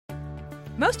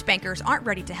Most bankers aren't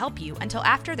ready to help you until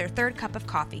after their third cup of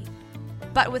coffee.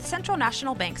 But with Central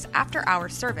National Bank's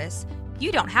after-hours service,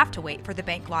 you don't have to wait for the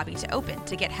bank lobby to open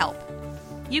to get help.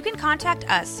 You can contact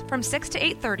us from 6 to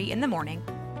 8:30 in the morning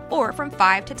or from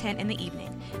 5 to 10 in the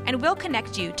evening, and we'll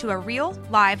connect you to a real,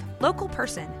 live, local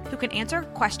person who can answer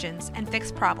questions and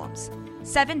fix problems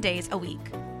 7 days a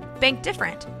week. Bank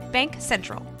different. Bank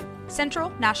Central. Central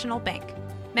National Bank.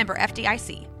 Member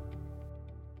FDIC.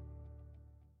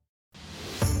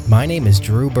 My name is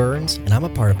Drew Byrnes, and I'm a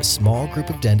part of a small group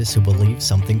of dentists who believe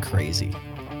something crazy.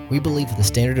 We believe that the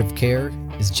standard of care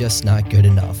is just not good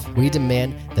enough. We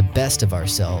demand the best of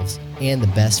ourselves and the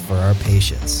best for our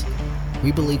patients.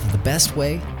 We believe that the best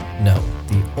way? No,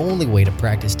 the only way to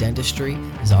practice dentistry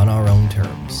is on our own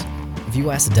terms. If you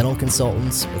ask the dental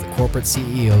consultants or the corporate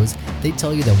CEOs, they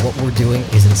tell you that what we're doing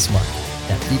isn't smart,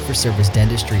 that fee-for-service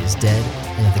dentistry is dead,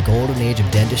 and that the golden age of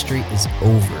dentistry is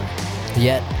over.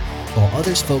 Yet, while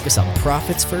others focus on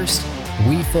profits first,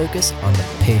 we focus on the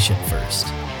patient first.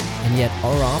 And yet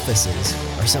our offices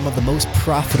are some of the most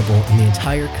profitable in the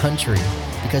entire country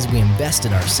because we invest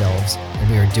in ourselves and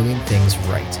we are doing things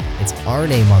right. It's our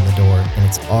name on the door and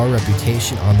it's our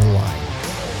reputation on the line.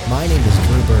 My name is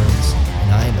Drew Byrnes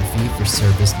and I am a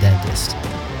fee-for-service dentist.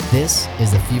 This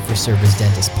is the Fee-for-Service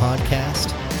Dentist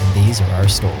Podcast and these are our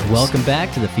stories. Welcome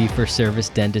back to the Fee-for-Service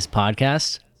Dentist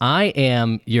Podcast. I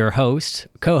am your host,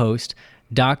 co-host,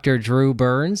 Dr. Drew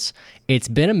Byrnes. It's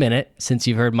been a minute since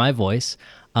you've heard my voice.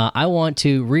 I want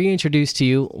to reintroduce to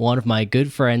you one of my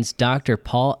good friends, Dr.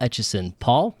 Paul Etchison.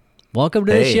 Paul, welcome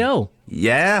to the show.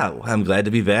 Yeah, I'm glad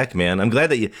to be back, man. I'm glad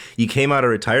that you came out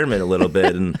of retirement a little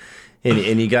bit and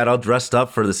you got all dressed up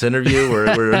for this interview.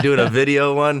 We're doing a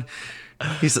video one.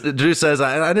 Drew says,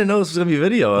 I didn't know this was going to be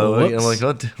video. I'm like,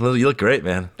 well, you look great,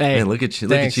 man. Hey, man, look at you.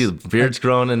 thanks. Look at you. The beard's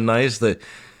growing and nice.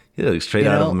 You look straight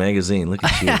out of a magazine. Look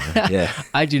at you. Yeah.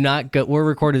 I do not go. We're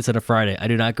recording this on a Friday. I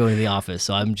do not go into the office,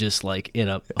 so I'm just like in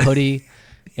a hoodie,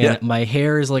 and my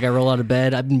hair is like I roll out of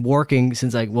bed. I've been working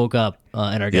since I woke up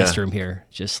in our guest room here,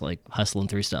 just like hustling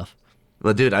through stuff.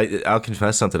 Well, dude, I'll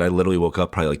confess something. I literally woke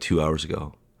up probably like 2 hours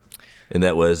ago, and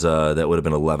that would have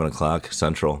been 11 o'clock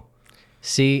Central.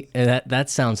 See, and that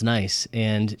sounds nice,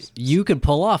 and you could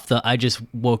pull off the I just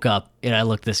woke up and I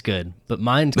look this good, but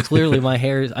mine clearly my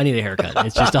hair I need a haircut.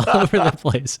 It's just all over the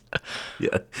place.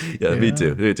 Yeah, me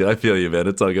too. I feel you, man.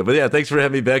 It's all good. But yeah, thanks for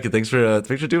having me back, and thanks for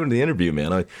doing the interview,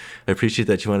 man. I appreciate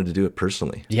that you wanted to do it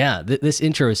personally. Yeah, this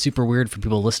intro is super weird for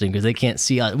people listening because they can't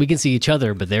see us. We can see each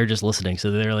other, but they're just listening, so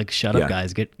they're like, "Shut up,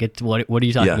 guys! Get to what are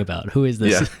you talking about? Who is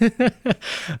this?"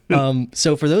 Yeah.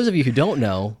 So for those of you who don't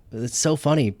know, it's so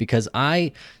funny because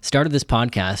I started this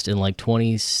podcast in like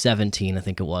 2017, I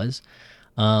think it was,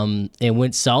 and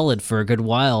went solid for a good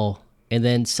while. And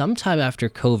then sometime after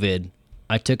COVID,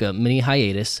 I took a mini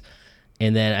hiatus,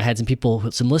 and then I had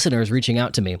some listeners reaching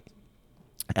out to me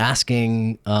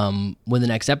asking when the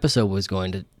next episode was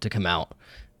going to come out,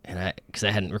 and because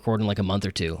I hadn't recorded in like a month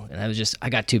or two, and I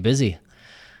got too busy.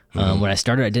 When I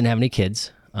started, I didn't have any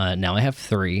kids. Now I have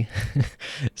 3,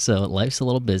 so life's a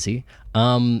little busy.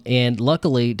 And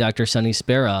luckily, Dr. Sonny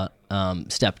Spera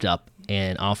stepped up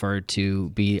and offered to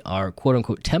be our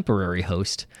quote-unquote temporary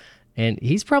host. And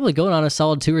he's probably going on a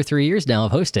solid 2 or 3 years now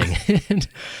of hosting.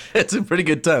 It's a pretty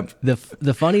good temp. The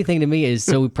funny thing to me is,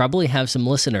 so we probably have some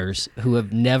listeners who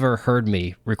have never heard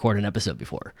me record an episode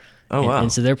before. Oh, wow.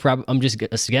 And so they're I'm just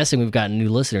guessing we've gotten new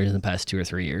listeners in the past 2 or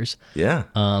 3 years. Yeah.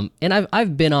 And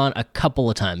I've been on a couple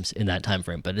of times in that time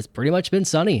frame, but it's pretty much been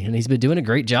Sonny, and he's been doing a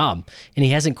great job. And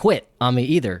he hasn't quit on me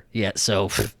either yet, so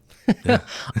I'm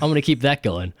going to keep that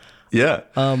going. Yeah.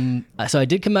 So I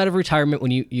did come out of retirement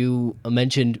when you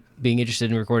mentioned being interested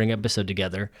in recording an episode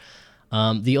together.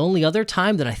 The only other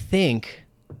time that I think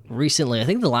recently, I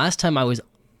think the last time I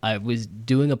was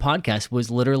doing a podcast was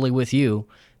literally with you.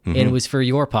 And it was for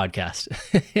your podcast.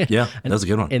 Yeah, that was a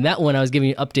good one. And that one, I was giving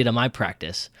you an update on my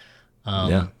practice.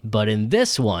 But in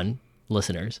this one,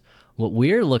 listeners, what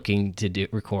we're looking to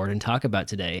record and talk about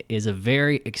today is a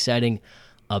very exciting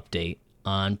update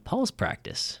on Paul's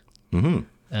practice. Mm-hmm.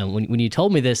 And when you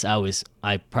told me this,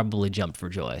 I probably jumped for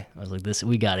joy. I was like,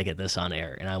 we got to get this on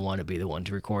air, and I want to be the one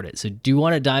to record it. So do you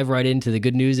want to dive right into the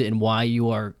good news and why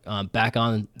you are back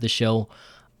on the show,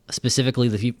 specifically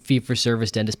the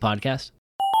Fee-for-Service Dentist Podcast?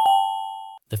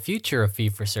 The future of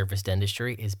fee-for-service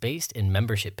dentistry is based in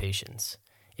membership patients.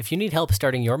 If you need help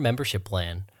starting your membership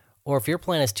plan, or if your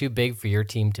plan is too big for your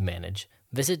team to manage,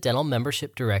 visit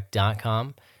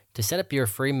dentalmembershipdirect.com to set up your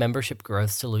free membership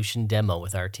growth solution demo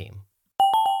with our team.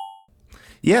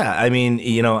 Yeah, I mean,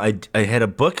 I had a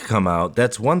book come out.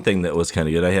 That's one thing that was kind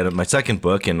of good. I had my second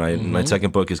book, and my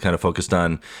second book is kind of focused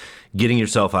on getting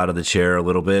yourself out of the chair a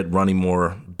little bit, running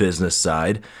more business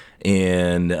side,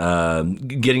 and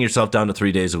getting yourself down to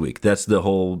 3 days a week. That's the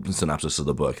whole synopsis of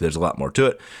the book. There's a lot more to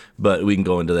it, but we can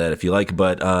go into that if you like.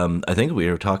 But I think we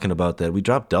were talking about that. We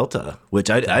dropped Delta, which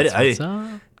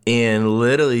and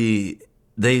literally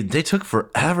they took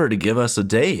forever to give us a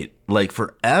date, like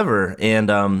forever.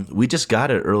 And we just got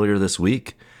it earlier this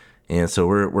week. And so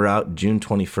we're out June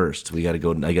 21st. We got to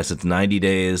go, I guess it's 90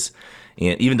 days.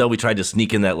 And even though we tried to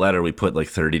sneak in that letter, we put like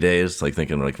 30 days, like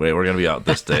thinking like, wait, we're going to be out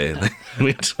this day.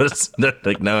 They're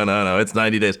like, no, it's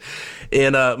 90 days.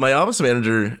 And my office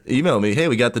manager emailed me, hey,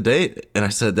 we got the date. And I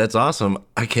said, that's awesome.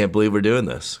 I can't believe we're doing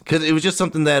this. Because it was just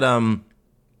something that,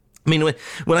 I mean,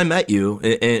 when I met you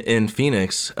in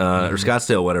Phoenix or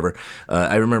Scottsdale, whatever,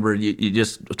 I remember you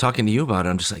just talking to you about it.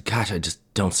 I'm just like, gosh, I just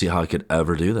don't see how I could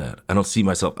ever do that. I don't see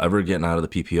myself ever getting out of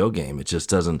the PPO game. It just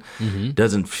doesn't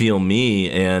feel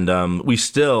me. And we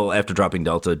still, after dropping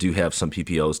Delta, do have some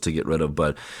PPOs to get rid of,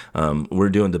 but we're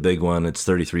doing the big one. It's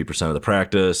 33% of the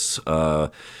practice.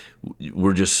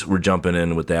 We're jumping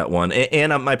in with that one,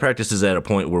 and my practice is at a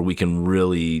point where we'd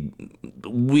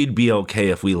be okay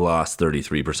if we lost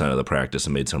 33% of the practice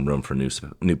and made some room for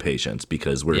new patients,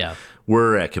 because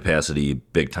we're at capacity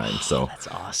big time. So that's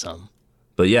awesome.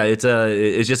 But yeah, it's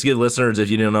just to give listeners, if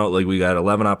you didn't know, like we got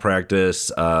 11 op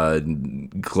practice,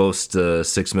 close to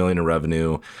 $6 million in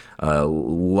revenue,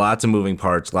 lots of moving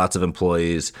parts, lots of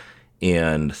employees,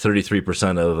 and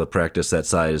 33% of a practice that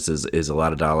size is a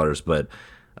lot of dollars, but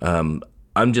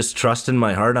I'm just trusting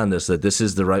my heart on this, that this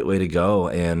is the right way to go.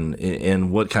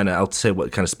 And what kind of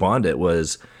spawned it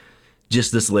was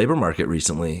just this labor market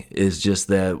recently is just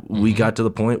that we got to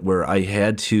the point where I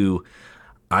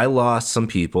lost some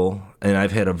people, and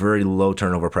I've had a very low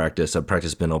turnover practice. Our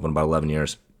practice has been open about 11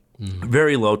 years.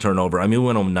 Very low turnover. I mean, we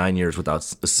went home 9 years without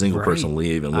a single person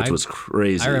leaving, which was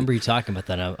crazy. I remember you talking about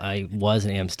that. I was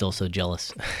and am still so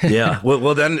jealous. Yeah.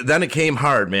 Well, then it came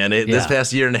hard, man. This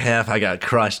past year and a half, I got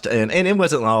crushed, and it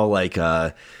wasn't all like.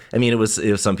 I mean, it was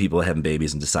some people having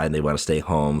babies and deciding they want to stay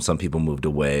home. Some people moved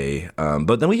away,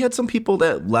 but then we had some people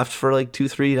that left for like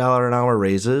 $2-3 an hour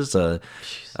raises.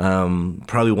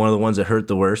 Probably one of the ones that hurt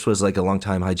the worst was like a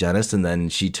longtime hygienist, and then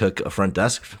she took a front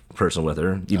desk person with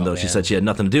her, even though she said she had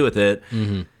nothing to do with it.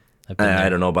 I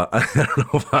don't know about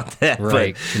that,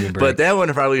 right. But that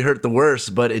one probably hurt the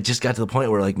worst. But it just got to the point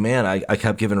where, like, man, I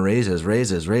kept giving raises,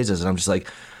 and I'm just like,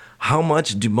 how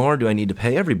much more do I need to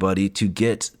pay everybody to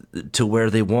get to where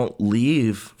they won't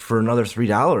leave for another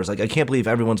 $3? Like, I can't believe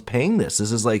everyone's paying this.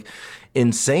 This is like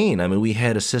insane. I mean, we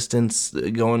had assistants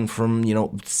going from,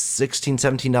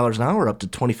 $16-17 an hour up to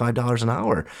 $25 an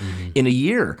hour in a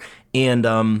year.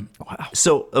 And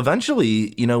so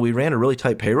eventually, we ran a really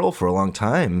tight payroll for a long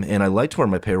time, and I liked where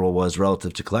my payroll was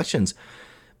relative to collections.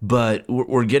 But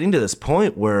we're getting to this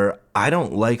point where I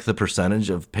don't like the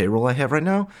percentage of payroll I have right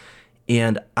now,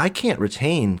 and I can't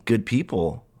retain good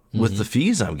people with the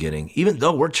fees I'm getting, even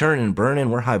though we're churning and burning,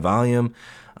 we're high volume.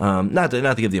 Not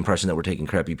to give the impression that we're taking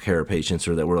crappy care of patients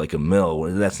or that we're like a mill.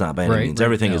 That's not by any means.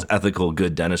 Everything is ethical,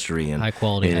 good dentistry, and high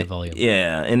quality, high volume.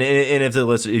 Yeah, and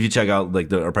if you check out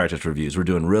like our practice reviews, we're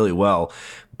doing really well.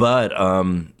 But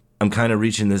I'm kind of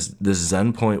reaching this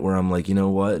zen point where I'm like, you know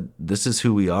what? This is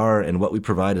who we are, and what we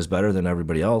provide is better than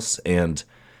everybody else, and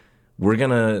we're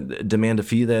gonna demand a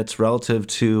fee that's relative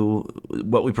to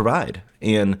what we provide.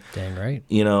 And dang right.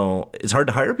 It's hard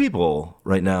to hire people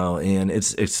right now, and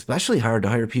it's especially hard to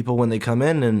hire people when they come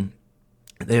in and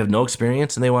they have no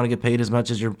experience and they want to get paid as much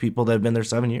as your people that have been there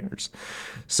 7 years.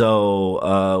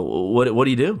 So what do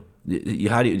you do?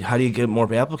 How do you get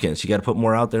more applicants? You got to put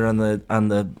more out there on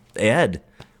the ad,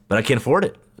 but I can't afford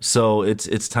it. So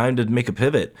it's time to make a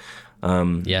pivot.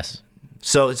 Yes.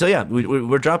 So yeah,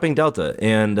 we're dropping Delta,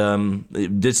 and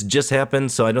this just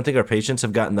happened. So I don't think our patients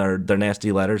have gotten their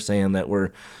nasty letters saying that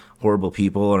we're horrible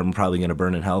people or I'm probably going to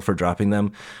burn in hell for dropping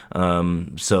them.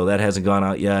 So that hasn't gone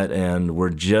out yet, and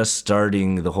we're just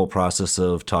starting the whole process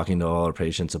of talking to all our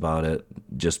patients about it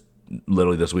just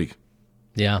literally this week.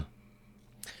 Yeah.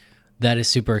 That is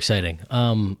super exciting.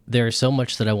 There is so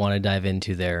much that I want to dive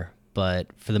into there. But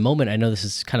for the moment, I know this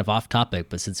is kind of off topic,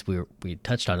 but since we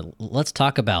touched on it, let's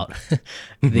talk about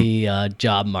the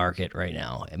job market right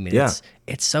now. I mean,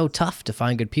 it's so tough to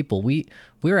find good people.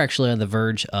 We're actually on the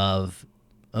verge of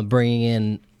bringing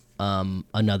in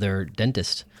another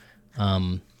dentist,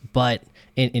 but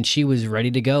she was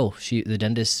ready to go. The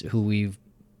dentist who I've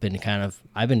been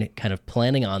kind of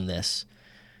planning on this.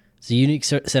 It's a unique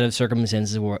set of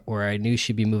circumstances where I knew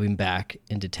she'd be moving back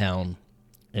into town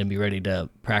and be ready to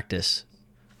practice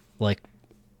like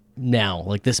now,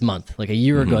 like this month. Like a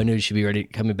year ago, I knew she should be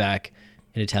coming back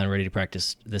into town, ready to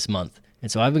practice this month.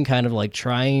 And so I've been kind of like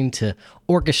trying to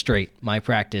orchestrate my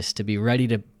practice to be ready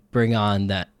to bring on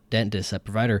that dentist, that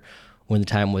provider, when the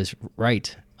time was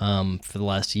right, for the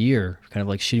last year, kind of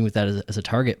like shooting with that as a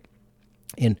target.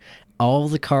 And all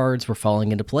the cards were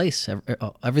falling into place.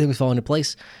 Everything was falling into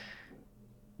place.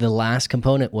 The last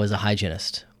component was a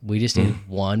hygienist. We just needed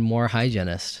one more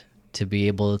hygienist to be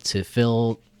able to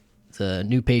fill the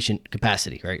new patient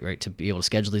capacity, right? To be able to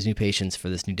schedule these new patients for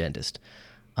this new dentist.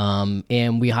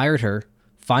 And we hired her.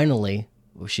 Finally,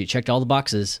 she checked all the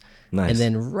boxes. Nice. And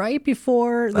then right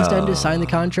before this dentist signed the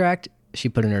contract, she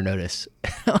put in her notice.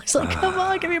 I was like, come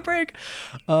on, give me a break.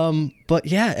 But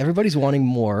yeah, everybody's wanting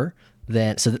more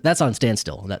than, so that's on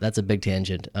standstill. That's a big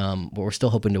tangent. But we're still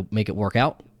hoping to make it work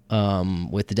out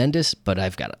with the dentist, but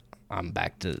I'm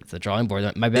back to the drawing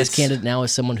board. My best candidate now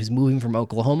is someone who's moving from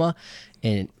Oklahoma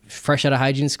and fresh out of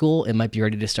hygiene school and might be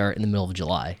ready to start in the middle of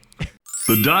July.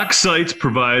 The Doc Sites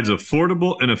provides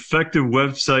affordable and effective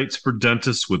websites for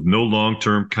dentists with no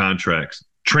long-term contracts,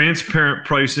 transparent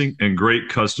pricing, and great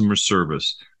customer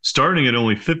service, starting at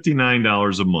only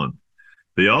 $59 a month.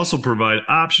 They also provide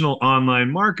optional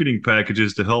online marketing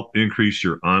packages to help increase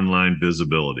your online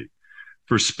visibility.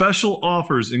 For special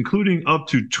offers, including up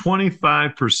to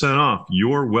 25% off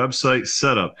your website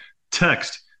setup,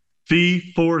 text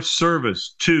Fee for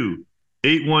Service to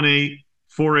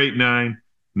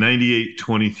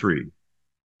 818-489-9823.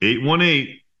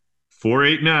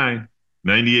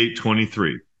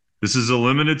 818-489-9823. This is a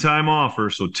limited time offer,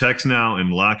 so text now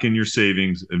and lock in your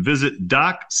savings and visit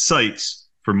Doc Sites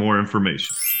for more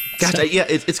information. Gotcha. Yeah,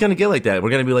 it's going to get like that.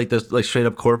 We're going to be like this, like straight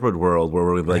up corporate world where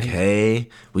we're gonna be like, hey,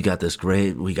 we got this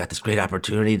great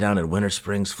opportunity down in Winter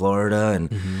Springs, Florida,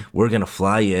 and we're going to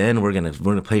fly you in. We're going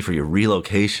to pay for your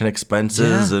relocation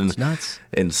expenses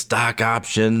and stock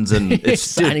options and it's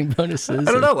signing bonuses.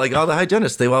 I don't know, like all the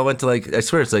hygienists, they all went to like, I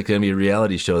swear it's like going to be a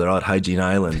reality show. They're all at Hygiene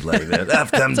Island, like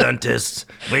F them dentists.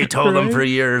 We told them for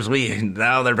years.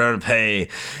 Now they're going to pay.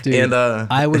 Dude, and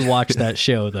I would watch that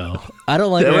show though. I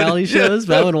don't like reality shows,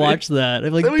 but I would watch that.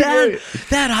 I'm like,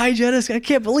 that hygienist, I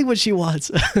can't believe what she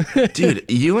wants. Dude,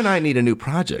 you and I need a new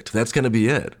project. That's going to be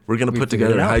it. We're going to put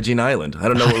together a Hygiene Island. I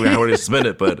don't know how we're going to spin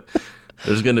it, but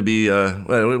there's going to be,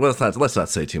 let's not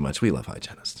say too much. We love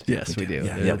hygienists. Yes, we do.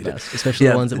 Yeah, we do. Especially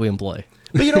the ones that we employ.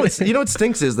 But you know what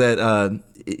stinks is that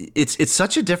it's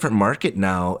such a different market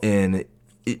now, and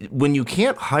when you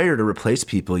can't hire to replace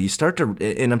people, you start to,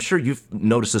 and I'm sure you've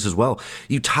noticed this as well,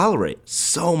 you tolerate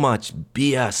so much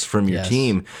BS from your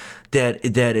team that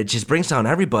it just brings down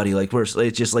everybody. Like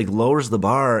it just like lowers the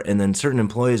bar, and then certain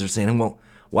employees are saying, well,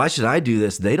 why should I do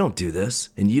this? They don't do this,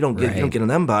 and you don't get on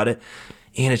them about it.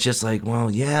 And it's just like, well,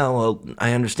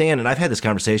 I understand. And I've had this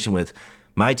conversation with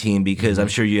my team because I'm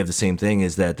sure you have the same thing,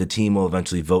 is that the team will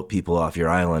eventually vote people off your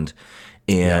island.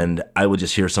 And I would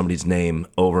just hear somebody's name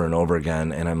over and over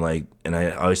again. And I'm like, and I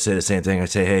always say the same thing. I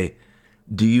say, hey,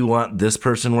 do you want this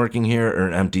person working here or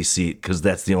an empty seat? Because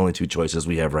that's the only two choices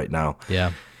we have right now.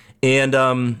 Yeah. And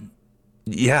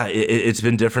it's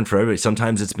been different for everybody.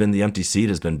 Sometimes it's been the empty seat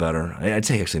has been better. I'd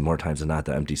say actually more times than not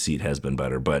the empty seat has been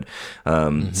better. But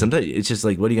sometimes it's just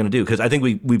like, what are you going to do? Because I think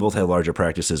we both have larger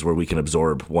practices where we can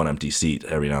absorb one empty seat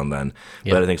every now and then.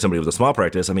 Yep. But I think somebody with a small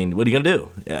practice, I mean, what are you going to do?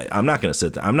 I'm not going to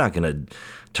sit there. I'm not going to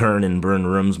turn and burn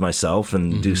rooms myself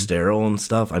and do sterile and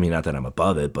stuff. I mean, not that I'm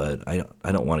above it, but I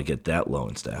don't want to get that low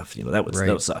in staff. You know, that would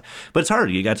suck. But it's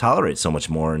hard. You got to tolerate so much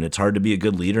more, and it's hard to be a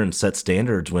good leader and set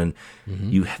standards when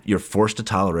you're forced to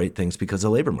tolerate things because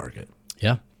of the labor market.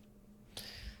 Yeah.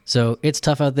 So it's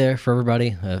tough out there for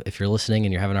everybody. If you're listening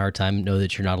and you're having a hard time, know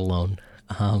that you're not alone.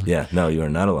 No, you are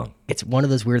not alone. It's one of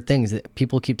those weird things that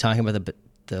people keep talking about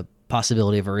the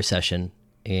possibility of a recession,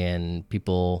 and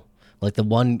people. Like the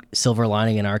one silver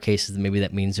lining in our case is maybe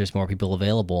that means there's more people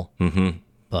available.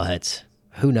 But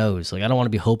who knows? Like I don't want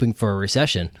to be hoping for a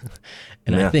recession.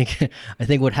 And I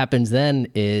think what happens then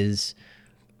is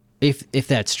if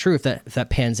that's true, if that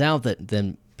pans out, that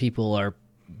then people are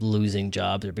losing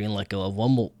jobs or being let go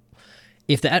of.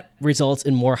 If that results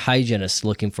in more hygienists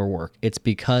looking for work, it's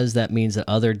because that means that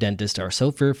other dentists are so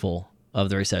fearful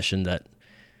of the recession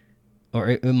or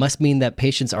it must mean that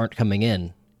patients aren't coming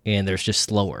in. And there's just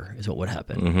slower is what would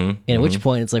happen. And at which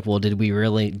point it's like, well, do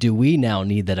we now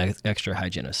need that extra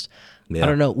hygienist? I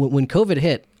don't know. When COVID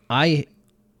hit, I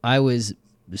was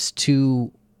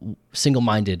too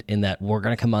single-minded in that we're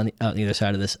going to come out the other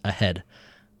side of this ahead.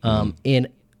 And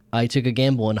I took a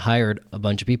gamble and hired a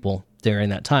bunch of people during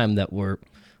that time that were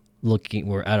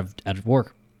out of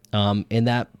work. And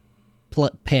that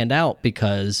panned out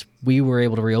because we were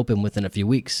able to reopen within a few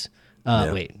weeks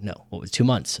Wait, no, what was 2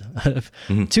 months?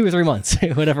 2 or 3 months,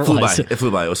 whatever it was. It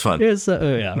flew by. It was fun. It was,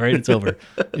 yeah, right. It's over.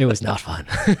 It was not fun.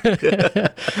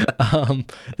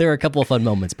 There were a couple of fun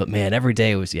moments, but man, every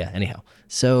day was, anyhow.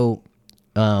 So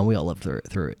we all lived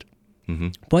through it.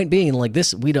 Point being, like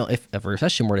this, if a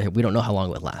recession were to hit, we don't know how long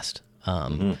it would last.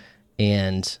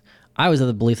 And I was of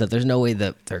the belief that there's no way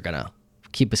that they're going to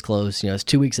keep us closed. It's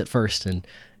 2 weeks at first, and,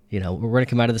 we're going to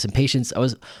come out of this in patients. I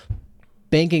was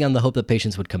banking on the hope that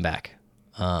patients would come back.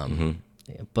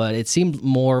 But it seemed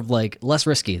more of like less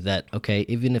risky that, okay,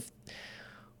 even if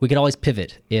we could always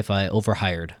pivot if I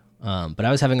overhired. But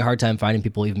I was having a hard time finding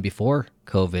people even before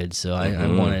COVID. So I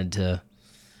wanted to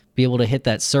be able to hit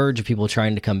that surge of people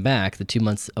trying to come back, the 2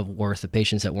 months of worth of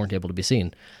patients that weren't able to be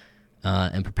seen,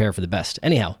 and prepare for the best.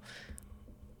 Anyhow,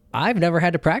 I've never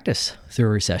had to practice through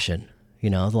a recession. The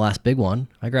last big one,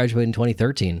 I graduated in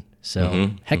 2013.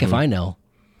 So heck if I know.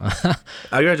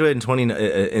 I graduated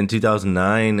in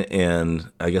 2009,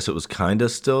 and I guess it was kind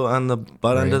of still on the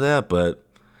butt end of that. But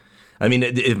I mean,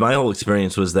 my whole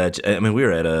experience was that we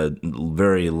were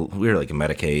like a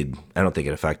Medicaid. I don't think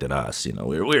it affected us.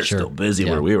 We were still busy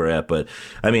where we were at. But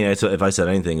I mean, if I said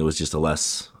anything, it was just a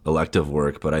less elective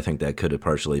work. But I think that could have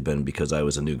partially been because I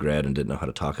was a new grad and didn't know how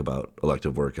to talk about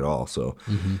elective work at all. So.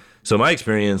 So my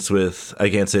experience I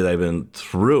can't say that I've been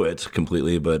through it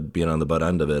completely, but being on the butt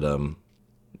end of it,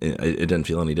 it didn't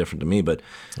feel any different to me. But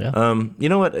you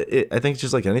know what? I think it's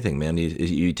just like anything, man.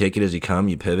 You take it as you come,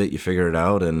 you pivot, you figure it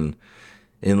out, and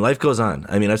life goes on.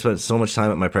 I mean, I spent so much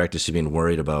time at my practice being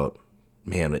worried about,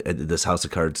 man, this house of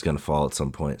cards is going to fall at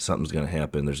some point. Something's going to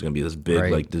happen. There's going to be this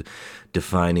big,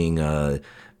 defining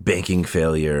banking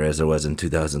failure as there was in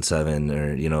 2007,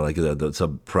 or like the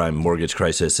subprime mortgage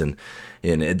crisis, and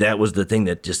that was the thing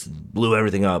that just blew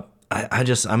everything up.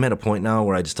 I'm at a point now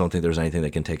where I just don't think there's anything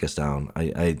that can take us down.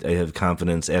 I have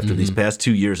confidence after these past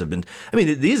 2 years have been. I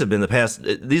mean, these have been the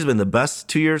best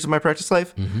 2 years of my practice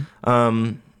life,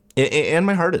 and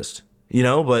my hardest.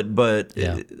 But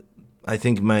I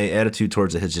think my attitude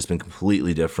towards it has just been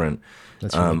completely different.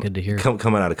 That's really good to hear.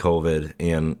 Coming out of COVID,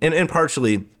 and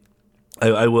partially.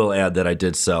 I will add that I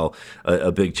did sell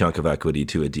a big chunk of equity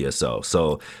to a DSO.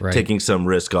 So taking some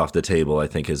risk off the table, I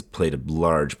think, has played a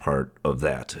large part of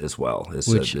that as well.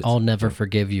 Which I'll never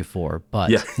forgive you for,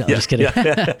 but no, just kidding.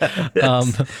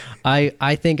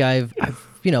 I think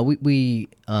we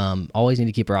always need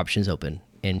to keep our options open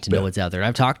and to know what's out there. And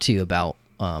I've talked to you about,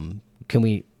 can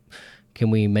we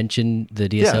mention the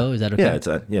DSO? Is that okay?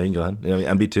 Yeah, you can go ahead.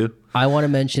 MB2. I want to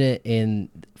mention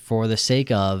it for the sake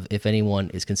of, if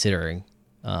anyone is considering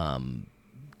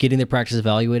getting their practice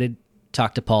evaluated,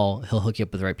 talk to Paul. He'll hook you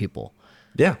up with the right people.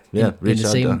 Yeah. In the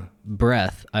same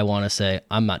breath, I want to say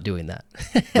I'm not doing that.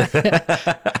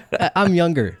 I'm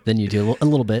younger than you do a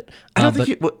little bit. I don't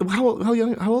think how old are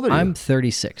you? I'm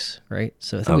 36, right?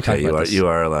 So I think we talked about this. You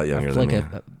are a lot younger than me.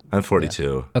 I'm 42.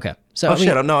 Yeah. Okay. So I'm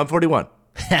 41.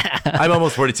 I'm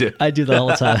almost 42. I do that all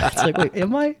the time. It's like, wait,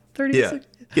 am I 36?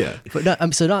 Yeah. But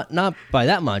not by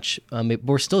that much.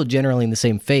 We're still generally in the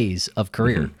same phase of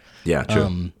career. Yeah,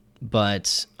 true.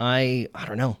 But I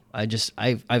don't know.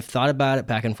 I've thought about it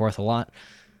back and forth a lot.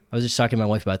 I was just talking to my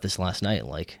wife about this last night,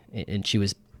 and she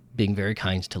was being very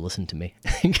kind to listen to me,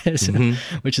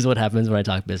 which is what happens when I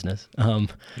talk business.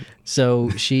 So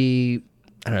she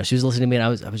was listening to me, and I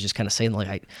was just kind of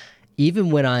saying,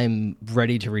 even when I'm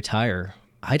ready to retire,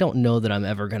 I don't know that I'm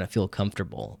ever going to feel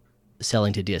comfortable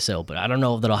selling to DSO, but I don't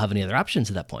know that I'll have any other options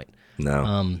at that point.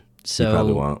 No. So you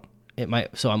probably won't. It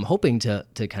might. So I'm hoping to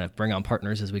kind of bring on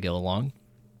partners as we go along.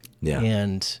 Yeah.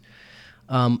 And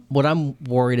what I'm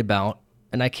worried about,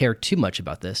 and I care too much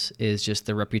about this, is just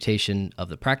the reputation of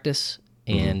the practice.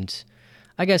 And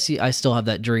I guess I still have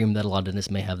that dream that a lot of dentists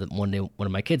may have, that one day one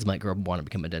of my kids might grow up and want to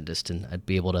become a dentist, and they'd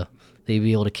be able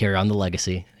to carry on the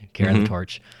legacy, carry on the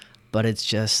torch. But it's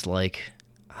just I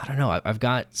don't know. I've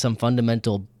got some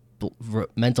fundamental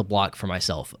mental block for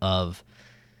myself of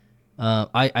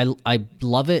I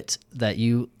love it that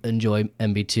you enjoy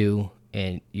MB2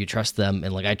 and you trust them,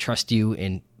 and I trust you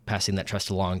in passing that trust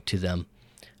along to them.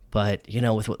 But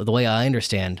with the way I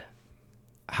understand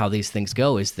how these things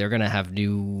go is they're going to have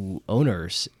new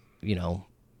owners,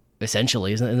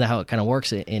 essentially. Isn't that how it kind of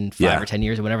works in 5 or 10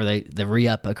 years or whenever the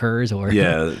re-up occurs? Or they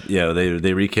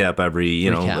recap every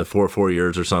 4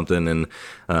 years or something, and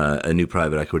a new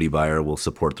private equity buyer will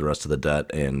support the rest of the debt,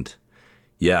 and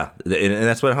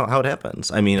that's how it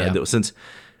happens. I mean, since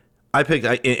I picked,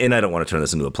 and I don't want to turn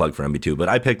this into a plug for MB2, but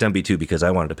I picked MB2 because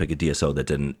I wanted to pick a DSO that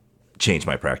didn't change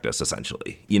my practice,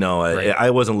 essentially.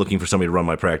 I wasn't looking for somebody to run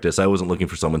my practice. I wasn't looking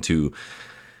for someone to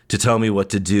to tell me what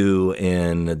to do,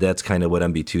 and that's kind of what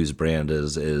MB2's brand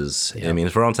is. I mean,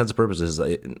 for all intents and purposes,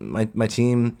 my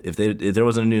team, if there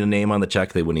wasn't a new name on the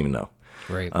check, they wouldn't even know.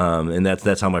 Right. And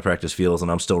that's how my practice feels,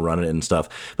 and I'm still running it and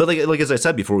stuff. But like as I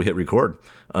said before we hit record,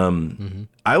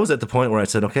 I was at the point where I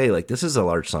said, okay, like this is a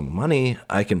large sum of money.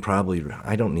 I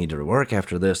don't need to work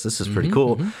after this. This is pretty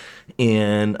cool.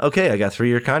 And okay, I got a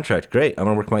 3-year contract. Great. I'm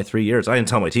gonna work my 3 years. I didn't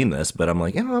tell my team this, but I'm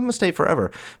like, I'm gonna stay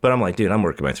forever. But I'm like, dude, I'm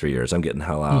working my 3 years. I'm getting the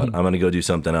hell out. I'm gonna go do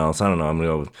something else. I don't know. I'm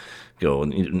gonna go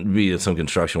and be some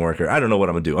construction worker. I don't know what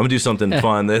I'm gonna do. I'm gonna do something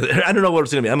fun. I don't know what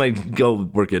it's gonna be. I might go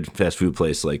work at a fast food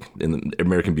place like in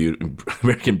American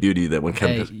Beauty that one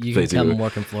kind of you can come and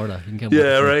work in Florida. You can come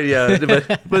right.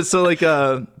 Yeah. But so like,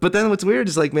 but then what's weird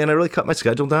is like, man, I really cut my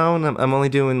schedule down. I'm only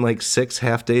doing like 6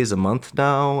 half days a month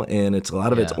now, and it's a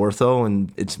lot of it's ortho, and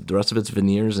the rest of it's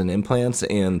veneers and implants,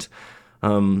 and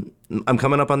I'm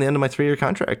coming up on the end of my 3-year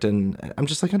contract, and I'm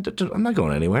just like, I'm not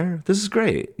going anywhere. This is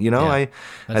great. You know, I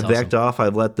backed off.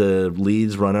 I've let the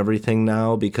leads run everything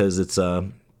now because it's,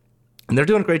 and they're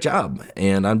doing a great job,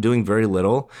 and I'm doing very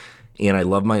little, and I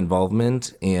love my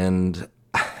involvement, and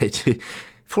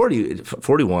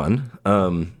 41,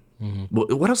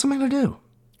 what else am I going to do?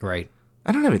 Right.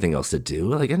 I don't have anything else to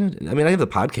do. Like, I have the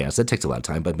podcast. That takes a lot of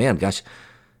time, but man, gosh,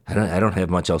 I don't have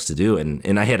much else to do.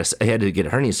 And I had to get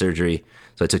hernia surgery,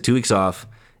 so I took 2 weeks off,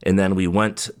 and then we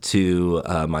went to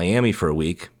Miami for a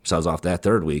week. So I was off that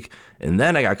 3rd week, and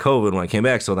then I got COVID when I came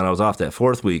back. So then I was off that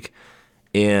 4th week,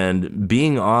 and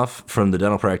being off from the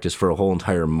dental practice for a whole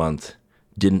entire month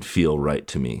didn't feel right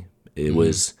to me. It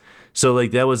was so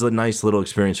like that was a nice little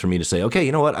experience for me to say, okay,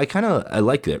 you know what? I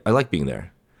like it. I like being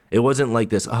there. It wasn't like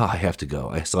this, I have to go.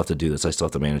 I still have to do this. I still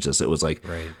have to manage this. It was like,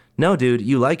 no, dude,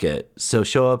 you like it. So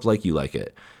show up like you like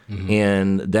it.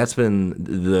 And that's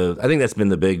been I think that's been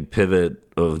the big pivot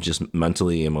of just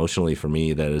mentally, emotionally for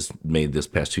me that has made this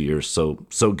past 2 years so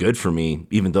good for me,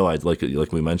 even though like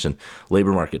we mentioned,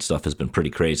 labor market stuff has been pretty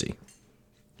crazy.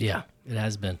 Yeah, it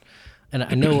has been. And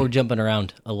I know we're jumping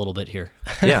around a little bit here.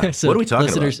 Yeah. So what are we talking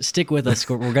listeners, about? stick with us.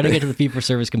 We're going to get to the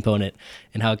fee-for-service component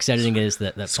and how exciting it is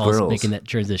that Paul's making that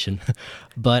transition.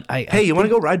 But Hey, you want to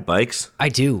go ride bikes? I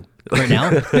do. Right now?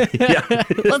 Yeah.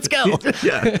 Let's go.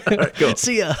 Yeah. All right, go.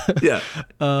 See ya. Yeah.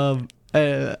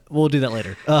 We'll do that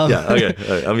later. Yeah, okay.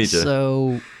 All right, I'll meet you.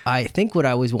 So I think what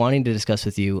I was wanting to discuss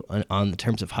with you on the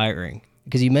terms of hiring,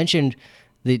 because you mentioned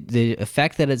the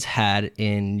effect that it's had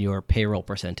in your payroll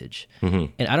percentage.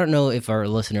 And I don't know if our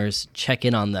listeners check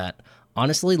in on that.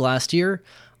 Honestly, last year,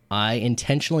 I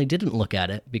intentionally didn't look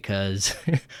at it because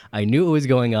I knew it was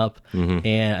going up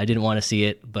and I didn't want to see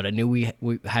it, but I knew we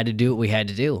had to do what we had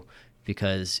to do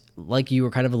because like you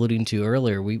were kind of alluding to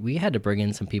earlier, we had to bring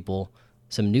in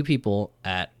some new people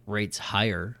at rates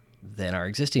higher than our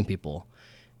existing people.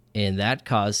 And that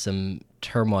caused some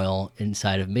turmoil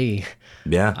inside of me.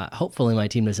 Yeah. Hopefully my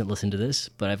team doesn't listen to this,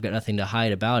 but I've got nothing to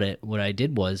hide about it. What I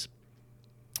did was,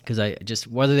 because I just,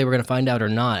 whether they were going to find out or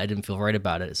not, I didn't feel right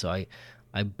about it. So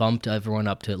I bumped everyone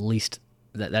up to at least,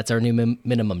 that's our new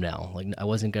minimum now. Like I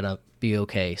wasn't going to be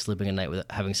okay sleeping at night with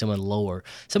having someone lower,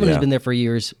 someone who's been there for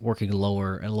years working at a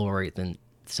lower rate than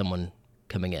someone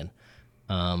coming in.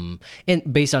 And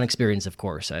based on experience, of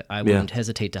course, I wouldn't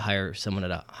hesitate to hire someone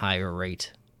at a higher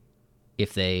rate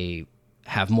if they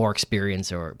have more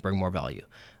experience or bring more value.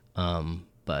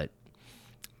 But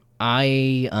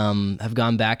I have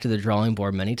gone back to the drawing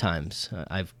board many times.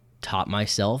 I've taught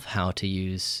myself how to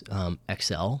use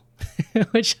Excel,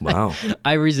 which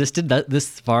I resisted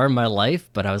this far in my life,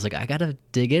 but I was like, I got to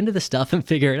dig into the stuff and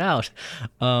figure it out.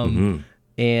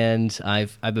 And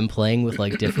I've been playing with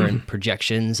like different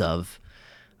projections of,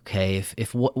 okay,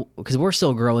 because we're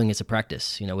still growing as a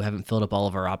practice, we haven't filled up all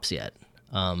of our ops yet.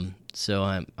 So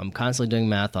I'm constantly doing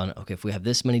math on, okay, if we have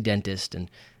this many dentists and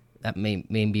that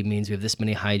maybe means we have this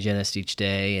many hygienists each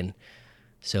day. And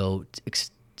so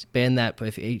expand that, but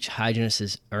if each hygienist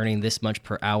is earning this much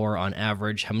per hour on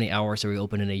average, how many hours are we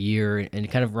open in a year?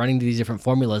 And kind of running these different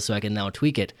formulas so I can now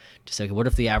tweak it to say, okay, what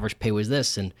if the average pay was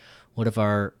this? And what if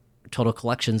our total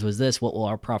collections was this? What will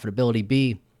our profitability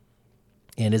be?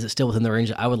 And is it still within the range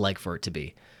that I would like for it to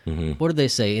be? What do they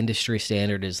say? Industry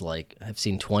standard is like, I've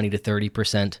seen 20 to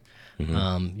 30%.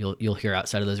 You'll hear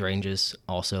outside of those ranges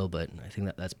also, but I think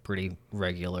that's pretty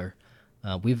regular.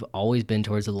 We've always been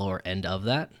towards the lower end of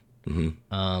that.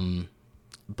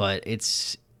 But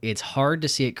it's hard to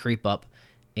see it creep up,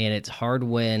 and it's hard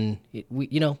when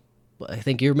I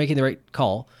think you're making the right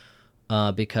call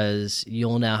because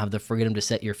you'll now have the freedom to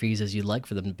set your fees as you'd like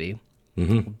for them to be.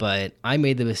 But I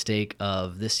made the mistake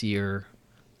of this year.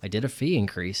 I did a fee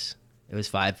increase. It was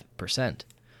 5%.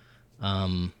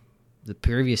 The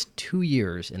previous 2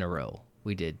 years in a row,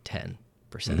 we did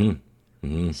 10%.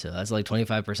 So that's like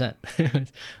 25%,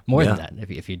 more than that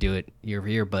if you do it year over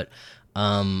year. But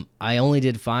I only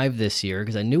did 5 this year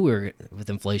because I knew with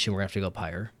inflation we're gonna have to go up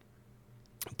higher.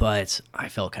 But I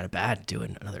felt kind of bad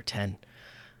doing another 10.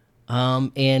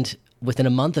 And within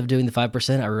a month of doing the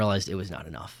 5%, I realized it was not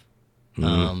enough.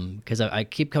 Because I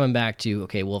keep coming back to,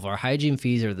 okay, well, if our hygiene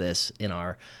fees are this and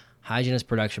our hygienist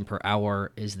production per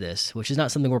hour is this, which is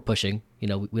not something we're pushing. You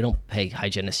know, we don't pay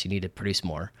hygienists, you need to produce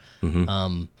more.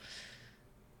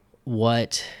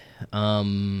 What,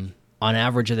 on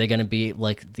average, are they going to be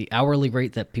like the hourly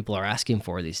rate that people are asking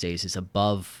for these days is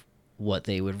above what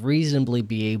they would reasonably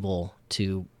be able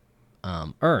to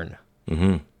earn.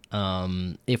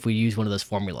 If we use one of those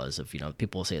formulas of, you know,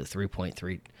 people say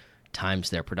 3.3 times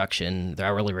their production, their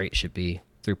hourly rate should be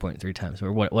 3.3 times,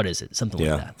 or what is it? Something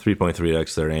like that.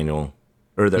 3.3x their annual,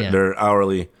 or their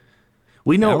hourly.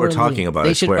 We know what we're talking about.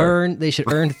 They should earn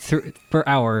per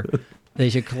hour. They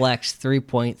should collect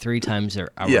 3.3 times their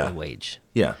hourly wage.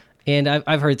 Yeah. And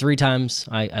I've heard 3 times.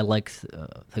 I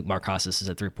think Mark Hossas is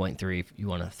at 3.3. If you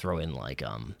want to throw in like,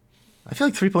 I feel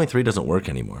like 3.3 doesn't work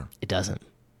anymore. It doesn't.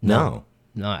 No.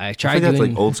 I tried. I think that's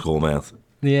like old school math.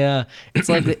 Yeah, it's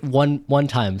like one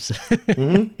times.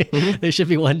 They should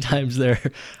be 1 times there.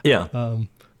 Yeah.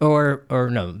 Or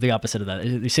no, the opposite of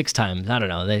that. 6 times. I don't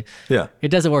know.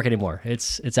 It doesn't work anymore.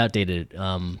 It's outdated.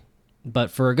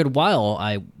 But for a good while,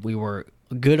 we were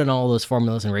good on all those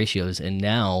formulas and ratios, and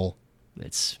now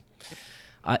it's.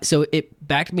 So it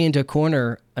backed me into a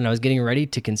corner, and I was getting ready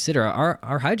to consider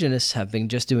our hygienists have been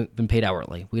been paid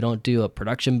hourly. We don't do a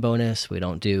production bonus. We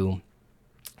don't do,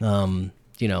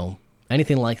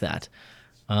 anything like that.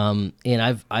 And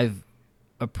I've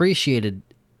appreciated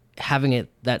having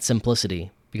that simplicity,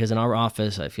 because in our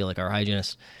office, I feel like our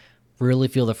hygienists really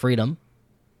feel the freedom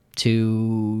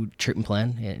to treatment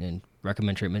plan and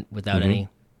recommend treatment without any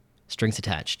strings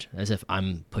attached, as if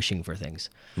I'm pushing for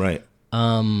things. Right.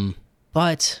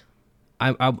 But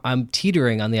I'm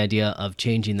teetering on the idea of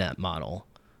changing that model.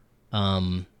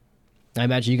 I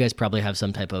imagine you guys probably have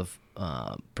some type of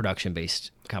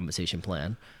production-based compensation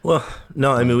plan. Well,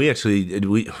 no, I mean, we actually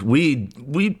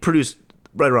we produced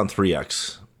right around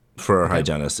 3x for our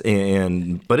hygienists,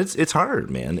 but it's hard,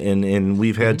 man, and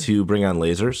we've had to bring on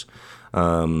lasers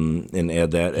and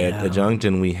add that adjunct,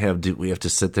 and we have to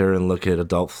sit there and look at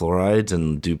adult fluorides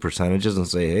and do percentages and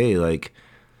say, hey, like.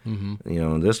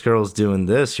 This girl's doing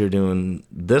this, you're doing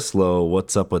this low,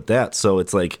 what's up with that? So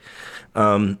it's like,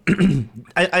 I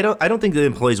don't think the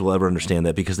employees will ever understand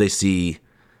that, because they see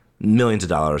millions of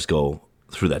dollars go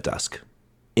through that desk,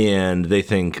 and they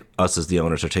think us as the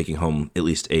owners are taking home at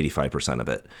least 85% of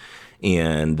it.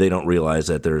 And they don't realize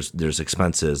that there's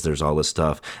expenses, there's all this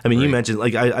stuff. I mean, You mentioned,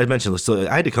 like I mentioned, so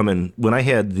I had to come in when I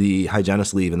had the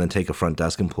hygienist leave and then take a front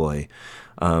desk employee.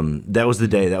 That was the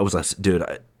day. That was us, dude.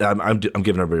 I'm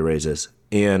giving everybody raises,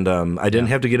 and I didn't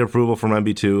have to get approval from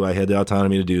MB2. I had the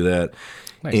autonomy to do that,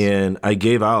 and I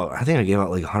think I gave out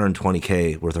like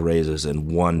 120K worth of raises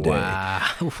in one day.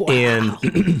 Wow. And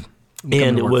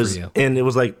it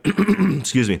was like,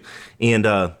 excuse me,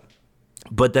 and.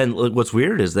 But then what's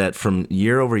weird is that from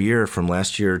year over year, from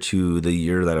last year to the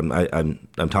year that I'm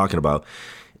talking about,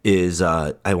 is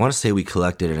I want to say we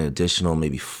collected an additional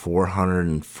maybe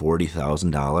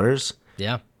 $440,000.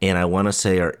 Yeah. And I want to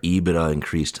say our EBITDA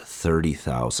increased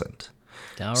 30,000.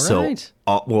 All so, right.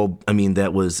 Well, I mean,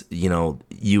 that was,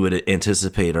 you would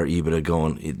anticipate our EBITDA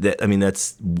going,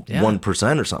 that's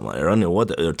 1% or something. I don't know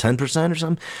what, or 10% or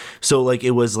something. So like,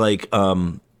 it was like,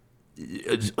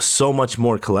 so much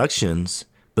more collections,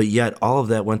 but yet all of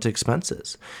that went to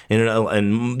expenses,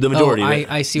 and the majority.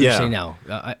 I see what you're saying now.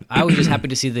 I was just happy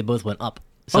to see they both went up.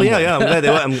 Somewhat. Oh yeah, I'm glad they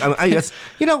went. I guess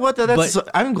you know what?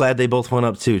 I'm glad they both went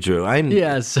up too, Drew.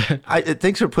 Yes.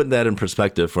 Thanks for putting that in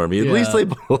perspective for me. At least they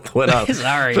both went up.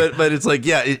 Sorry, but it's like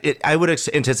I would have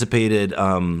anticipated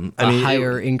a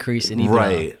higher increase in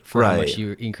EBITDA for how much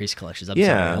you increase collections. I'm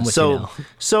sorry, I'm with you now.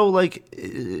 So like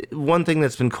one thing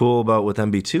that's been cool about with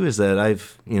MB2 is that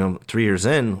I've 3 years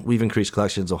in, we've increased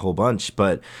collections a whole bunch,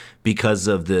 but because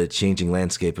of the changing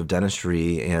landscape of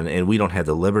dentistry, and we don't have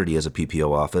the liberty as a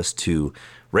PPO office to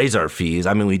raise our fees.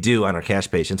 I mean, we do on our cash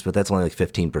patients, but that's only like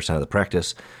 15% of the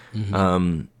practice.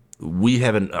 We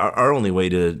haven't. Our only way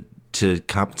to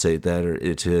compensate that,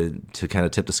 or to kind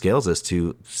of tip the scales, is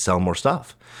to sell more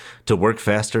stuff, to work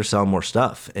faster, sell more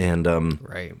stuff, and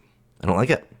right. I don't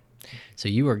like it. So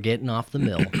you are getting off the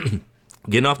mill.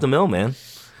 Getting off the mill, man.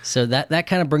 So that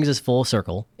kind of brings us full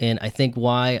circle, and I think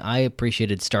why I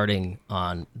appreciated starting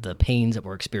on the pains that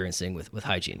we're experiencing with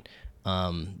hygiene.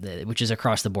 which is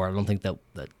across the board. I don't think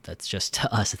that's just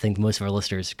to us. I think most of our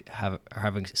listeners are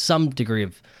having some degree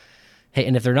of, hey,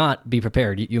 and if they're not, be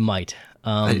prepared. You might.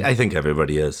 I think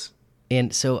everybody is.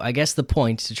 And so I guess the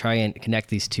point to try and connect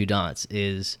these two dots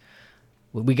is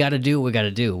we got to do what we got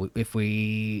to do. If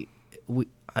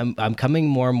I'm coming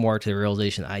more and more to the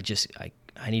realization I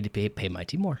need to pay my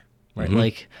team more, right? Mm-hmm.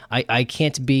 Like I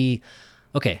can't be,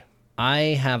 okay, I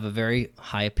have a very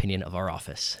high opinion of our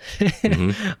office.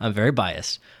 Mm-hmm. I'm very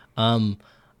biased.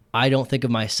 I don't think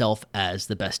of myself as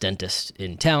the best dentist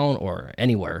in town or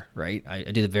anywhere, right? I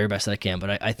do the very best that I can,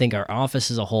 but I think our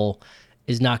office as a whole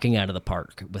is knocking out of the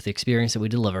park with the experience that we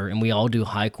deliver, and we all do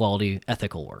high quality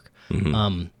ethical work.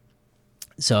 Mm-hmm.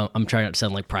 So I'm trying not to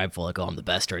sound like prideful, like, oh, I'm the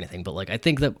best or anything, but like I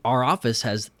think that our office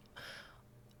has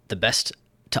the best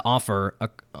to offer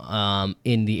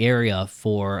in the area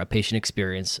for a patient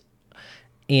experience.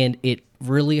 And it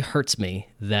really hurts me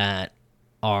that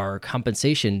our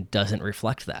compensation doesn't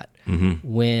reflect that. Mm-hmm.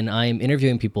 When I'm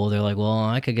interviewing people, they're like, well,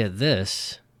 I could get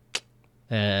this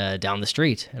down the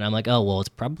street. And I'm like, oh, well, it's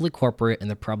probably corporate, and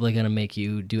they're probably going to make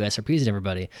you do SRPs and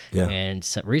everybody. Yeah. And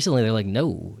so recently they're like,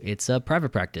 no, it's a private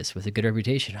practice with a good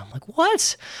reputation. I'm like,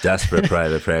 what? Desperate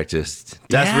private practice.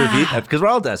 Desperate, because we're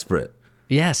all desperate.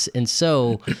 Yes. And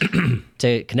so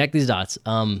to connect these dots,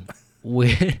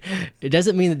 it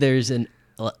doesn't mean that there's a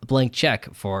blank check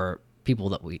for people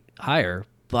that we hire,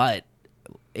 but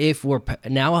if we're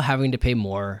now having to pay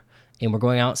more and we're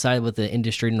going outside what the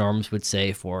industry norms would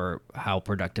say for how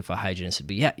productive a hygienist would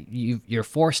be, yeah, you're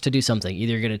forced to do something.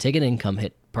 Either you're going to take an income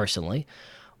hit personally,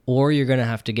 or you're going to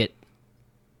have to get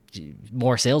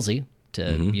more salesy,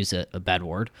 to use a bad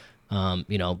word,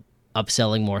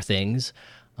 upselling more things,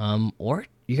 or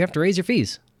you have to raise your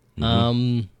fees.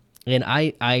 And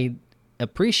I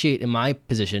appreciate in my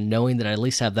position knowing that I at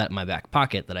least have that in my back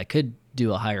pocket, that I could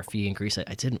do a higher fee increase. I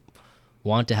didn't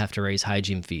want to have to raise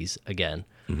hygiene fees again.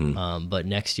 But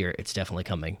next year it's definitely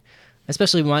coming.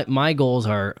 Especially my goals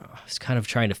are kind of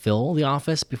trying to fill the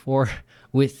office get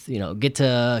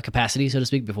to capacity, so to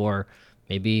speak, before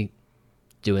maybe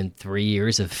doing 3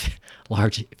 years of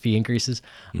large fee increases.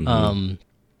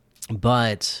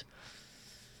 But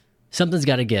something's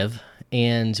got to give.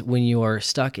 And when you are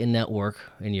stuck in network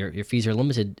and your fees are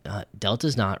limited,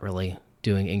 Delta's not really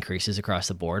doing increases across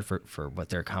the board for what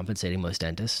they're compensating most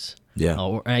dentists.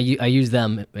 Yeah. I use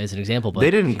them as an example, but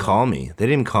they didn't call me. They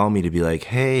didn't call me to be like,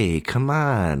 hey, come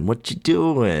on, what you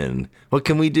doing? What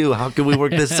can we do? How can we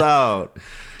work this out?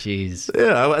 Jeez.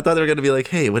 Yeah, I thought they were going to be like,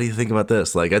 hey, what do you think about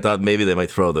this? Like, I thought maybe they might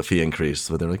throw the fee increase,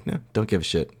 but they're like, no, don't give a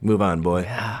shit. Move on, boy.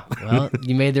 Yeah, well,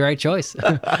 you made the right choice,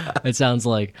 it sounds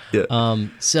like. Yeah.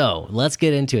 So let's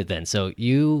get into it then. So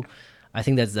I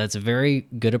think that's a very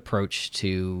good approach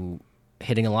to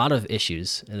hitting a lot of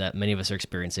issues that many of us are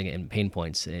experiencing and pain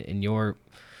points. And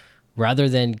rather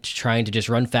than trying to just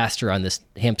run faster on this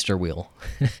hamster wheel,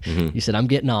 you said, I'm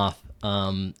getting off,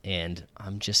 and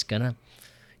I'm just going to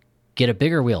get a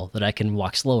bigger wheel that I can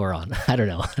walk slower on. I don't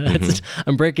know.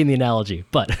 I'm breaking the analogy,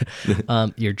 but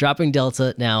you're dropping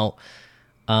Delta now.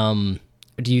 Do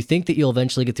you think that you'll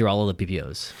eventually get through all of the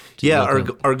PPOs? Yeah,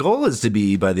 our goal is to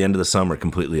be, by the end of the summer,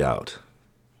 completely out.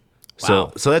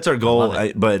 Wow. So that's our goal.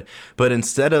 But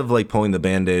instead of like pulling the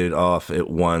Band-Aid off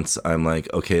at once, I'm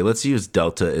like, okay, let's use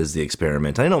Delta as the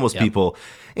experiment. I know most people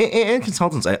and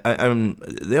consultants,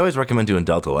 they always recommend doing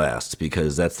Delta last,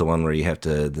 because that's the one where you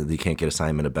can't get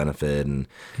assignment of benefit. And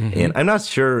I'm not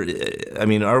sure. I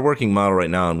mean, our working model right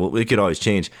now, and it could always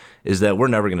change, is that we're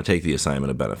never going to take the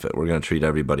assignment of benefit. We're going to treat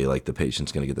everybody like the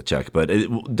patient's going to get the check. But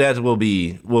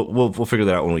we'll figure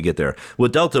that out when we get there.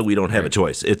 With Delta, we don't have a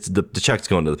choice. It's the check's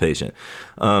going to the patient.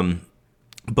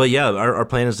 But yeah, our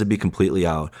plan is to be completely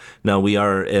out. Now, we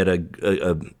are at a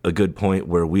good point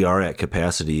where we are at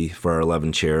capacity for our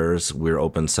 11 chairs. We're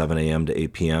open 7 a.m. to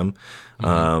 8 p.m.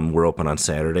 We're open on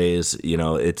Saturdays.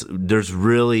 There's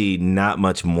really not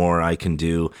much more I can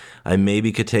do. I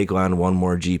maybe could take on one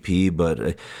more GP,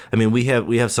 but I mean, we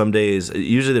have some days.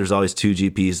 Usually, there's always 2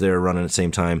 GPs there running at the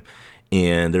same time,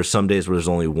 and there's some days where there's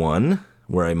only one,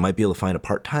 where I might be able to find a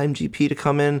part-time GP to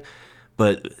come in.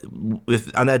 But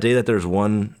on that day that there's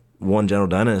one general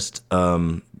dentist,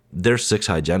 there's 6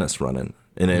 hygienists running.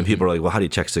 And then people are like, well, how do you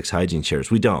check 6 hygiene chairs?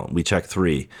 We don't. We check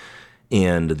 3,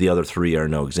 and the other 3 are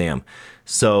no exam.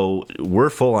 So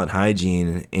we're full on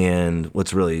hygiene, and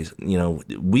what's really,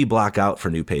 we block out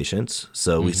for new patients.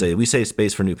 So we say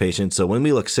space for new patients. So when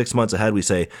we look 6 months ahead, we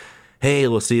say, hey,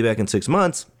 we'll see you back in 6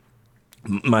 months.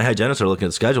 My hygienists are looking at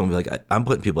the schedule and be like, I'm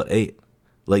putting people at 8.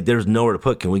 Like, there's nowhere to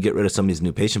put. Can we get rid of some of these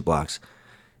new patient blocks?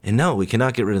 And no, we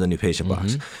cannot get rid of the new patient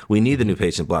blocks. We need the new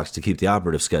patient blocks to keep the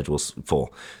operative schedules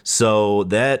full. So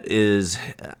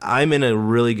I'm in a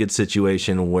really good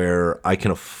situation where I can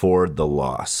afford the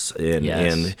loss. And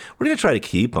we're going to try to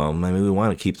keep them. I mean, we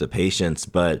want to keep the patients,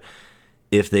 but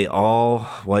if they all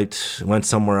went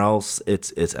somewhere else,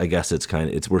 I guess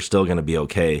we're still going to be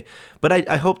okay. But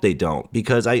I hope they don't,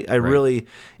 because I really,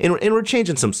 and we're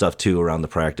changing some stuff too around the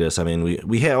practice. I mean,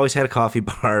 we always had a coffee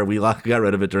bar. We got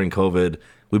rid of it during COVID.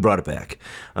 We brought it back.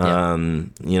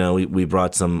 We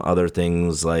brought some other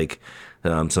things like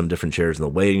some different chairs in the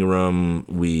waiting room.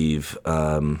 We've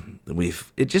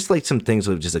just like some things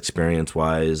we've just experience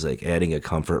wise, like adding a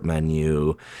comfort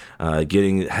menu,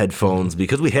 getting headphones,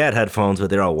 because we had headphones, but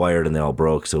they're all wired and they all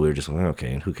broke. So we were just like,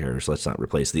 okay, who cares? Let's not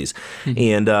replace these.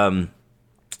 And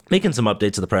making some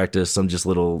updates to the practice, some just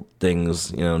little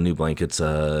things, new blankets,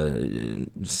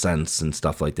 scents and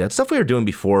stuff like that. Stuff we were doing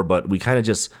before, but we kind of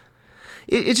just,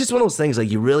 it's just one of those things,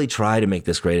 like you really try to make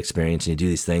this great experience and you do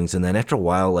these things. And then after a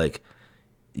while, like,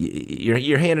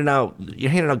 you're handing out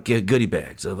goodie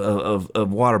bags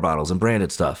of water bottles and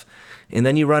branded stuff, and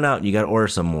then you run out and you got to order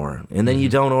some more, and then you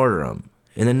don't order them,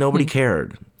 and then nobody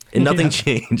cared, and nothing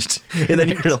changed, and then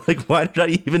you're like, why did I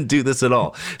even do this at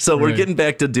all? So we're getting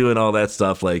back to doing all that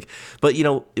stuff, like, but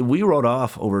we wrote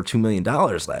off over $2 million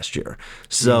last year,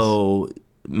 so.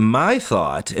 My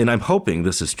thought, and I'm hoping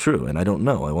this is true, and I don't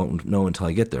know, I won't know until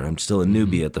I get there. I'm still a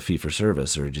newbie at the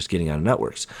fee-for-service or just getting out of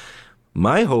networks.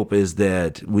 My hope is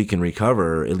that we can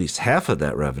recover at least half of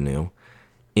that revenue,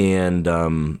 and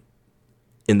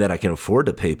that I can afford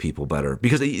to pay people better,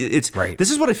 because this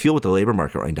is what I feel with the labor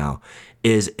market right now.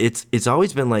 Is it's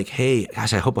always been like, hey,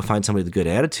 gosh, I hope I find somebody with a good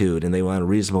attitude and they want a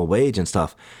reasonable wage and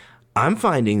stuff. I'm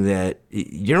finding that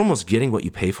you're almost getting what you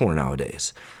pay for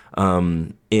nowadays,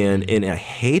 and I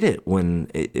hate it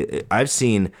when I've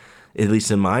seen, at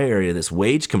least in my area, this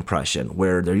wage compression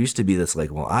where there used to be this like,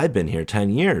 well, I've been here 10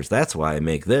 years. That's why I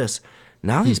make this.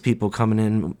 Now these people coming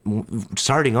in,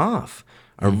 starting off,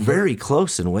 are very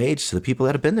close in wage to the people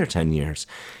that have been there 10 years.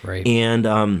 Right. And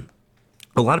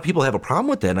a lot of people have a problem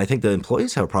with that, and I think the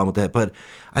employees have a problem with that. But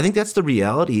I think that's the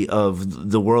reality of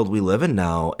the world we live in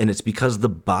now, and it's because the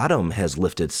bottom has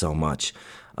lifted so much.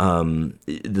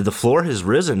 The floor has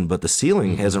risen, but the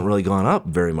ceiling hasn't really gone up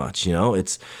very much.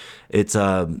 It's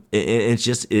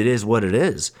just, it is what it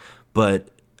is. But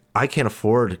I can't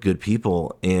afford good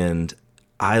people, and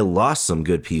I lost some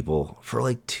good people for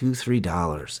like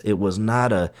 $2-3. It was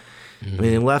not I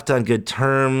mean, left on good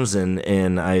terms,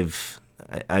 and I've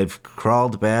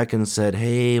crawled back and said,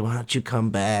 hey, why don't you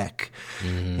come back?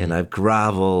 And I've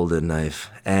groveled and I've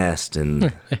asked,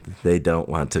 and they don't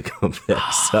want to come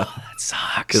back. So that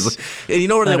sucks. And you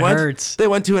know where that they went? Hurts. They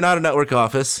went to an out-of-network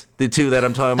office, the two that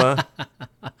I'm talking about.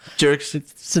 Jerks.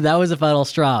 So that was the final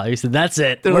straw. You said, that's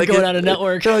it. We're going out of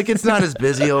network. They're like, it's not as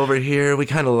busy over here. We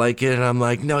kind of like it. And I'm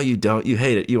like, no, you don't. You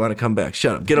hate it. You want to come back.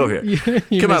 Shut up. Get over here.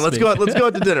 Come on, let's go out. Let's go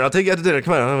out to dinner. I'll take you out to dinner.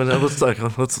 Come on.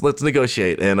 Let's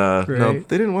negotiate. And no,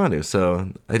 they didn't want to. So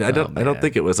I don't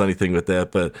think it was anything with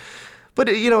that. But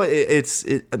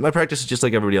my practice is just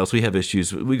like everybody else. We have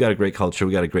issues. We got a great culture.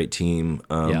 We got a great team.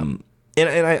 And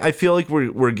I feel like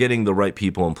we're getting the right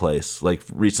people in place. Like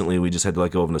recently, we just had to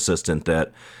let go of an assistant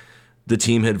that the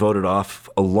team had voted off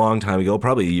a long time ago,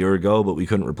 probably a year ago, but we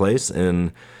couldn't replace.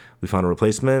 And we found a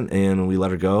replacement, and we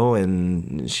let her go.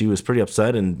 And she was pretty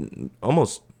upset and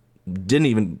almost didn't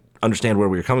even understand where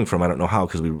we were coming from. I don't know how,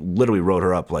 because we literally wrote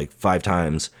her up like 5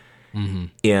 times.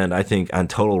 And I think on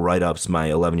total write-ups, my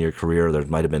 11-year career, there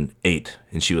might have been 8,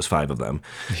 and she was 5 of them.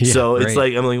 Yeah, so it's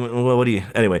like, I'm like, well, what do you?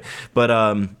 Anyway, but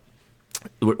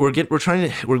we want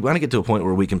to get to a point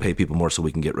where we can pay people more so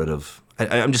we can get rid of.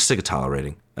 I'm just sick of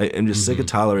tolerating. I'm just sick of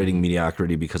tolerating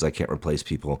mediocrity because I can't replace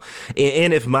people.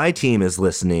 And if my team is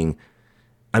listening,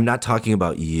 I'm not talking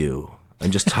about you.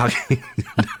 I'm just talking.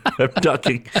 I'm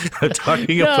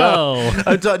talking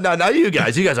about. No, not you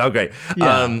guys. You guys are great.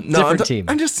 Yeah, different team.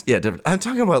 I'm just different. I'm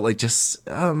talking about like just.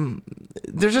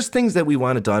 There's just things that we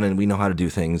want it done, and we know how to do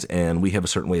things, and we have a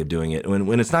certain way of doing it.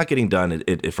 When it's not getting done,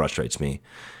 it frustrates me.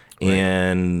 Right.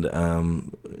 And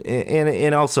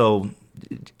also,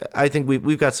 I think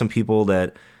we've got some people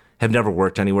that have never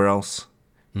worked anywhere else,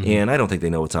 and I don't think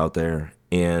they know what's out there.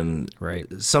 And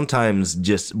sometimes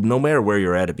just no matter where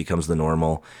you're at, it becomes the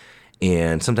normal.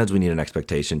 And sometimes we need an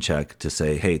expectation check to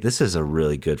say, hey, this is a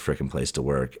really good freaking place to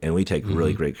work. And we take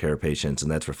really great care of patients, and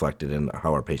that's reflected in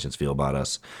how our patients feel about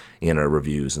us and our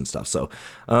reviews and stuff. So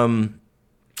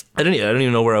I don't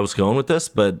even know where I was going with this,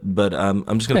 but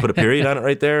I'm just going to put a period on it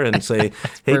right there and say,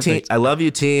 hey, team, I love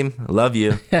you, team. I love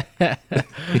you.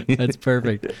 That's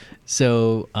perfect.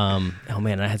 So, oh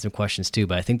man, I had some questions too,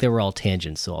 but I think they were all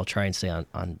tangents, so I'll try and stay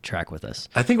on track with this.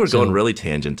 I think we're going really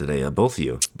tangent today, both of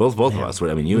you, both of us.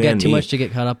 I mean, you and me. We got too much to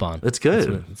get caught up on. That's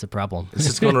good. It's a problem. It's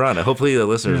just going around. Hopefully the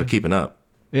listeners are keeping up.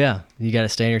 Yeah, you got to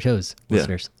stay on your toes,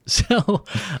 listeners. So,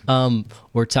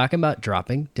 we're talking about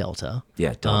dropping Delta.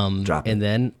 Yeah, don't drop it. And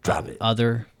then drop it.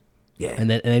 Yeah. And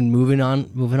then moving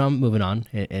on,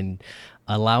 and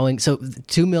allowing. So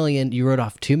 2 million. You wrote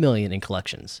off 2 million in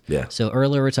collections. Yeah. So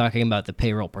earlier we're talking about the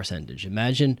payroll percentage.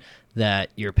 Imagine that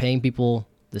you're paying people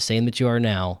the same that you are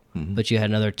now, but you had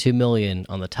another 2 million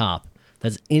on the top.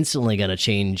 That's instantly going to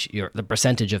change the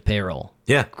percentage of payroll.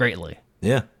 Yeah. Greatly.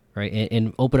 Yeah. Right,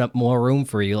 and open up more room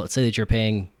for you. Let's say that you're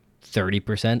paying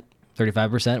 30%,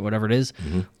 35%, whatever it is.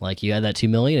 Like you had that 2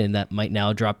 million, and that might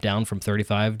now drop down from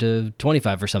 35 to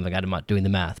 25 or something. I'm not doing the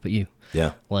math, but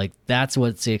like that's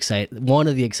what's one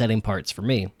of the exciting parts for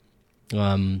me.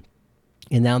 And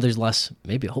now there's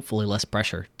hopefully less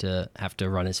pressure to have to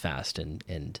run as fast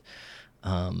and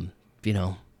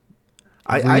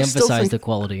I still think the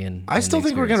quality and I still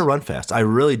think we're going to run fast. I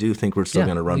really do think we're still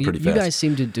going to run pretty fast. You guys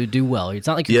seem to do well. It's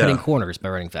not like you're cutting corners by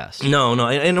running fast. No,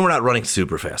 and we're not running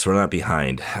super fast. We're not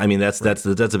behind. I mean, that's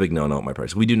a big no-no at my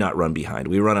price. We do not run behind.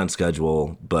 We run on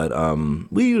schedule, but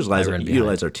we utilize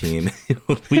our team.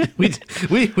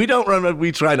 we don't run.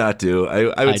 We try not to.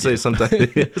 I would say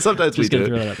sometimes we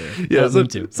do. Yeah,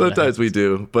 sometimes we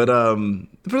do, but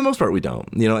for the most part we don't.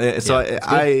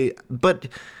 But.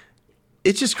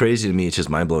 It's just crazy to me. It's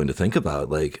just mind-blowing to think about.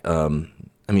 Like,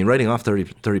 writing off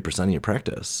 30% of your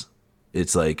practice.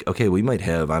 It's like, okay, we might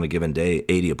have on a given day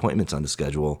 80 appointments on the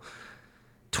schedule.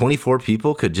 24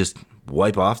 people could just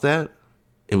wipe off that,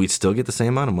 and we'd still get the same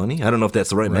amount of money. I don't know if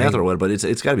that's the right math or what, but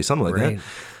it's got to be something like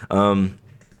that.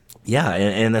 Yeah,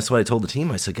 and that's what I told the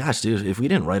team. I said, "Gosh, dude, if we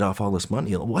didn't write off all this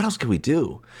money, what else could we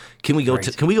do? Can we go?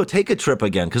 Can we go take a trip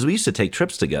again? Because we used to take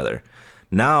trips together."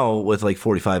 Now with like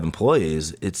 45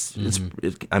 employees, it's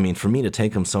for me to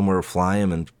take them somewhere, fly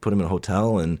them, and put them in a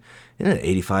hotel, and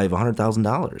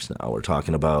 $85,000-$100,000 now we're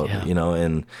talking about,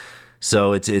 and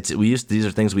so these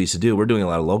are things we used to do. We're doing a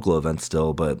lot of local events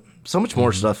still, but so much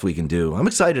more stuff we can do. I'm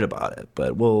excited about it,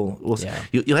 but we'll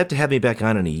you'll have to have me back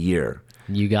on in a year.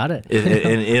 You got it.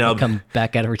 And I'll come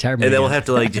back out of retirement, and then we'll have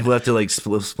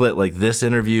to split like this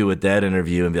interview with that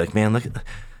interview, and be like, man, look.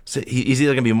 So he's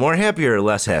either going to be more happier or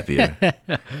less happier. And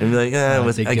be like,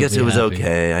 I guess it was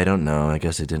okay. I don't know. I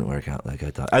guess it didn't work out like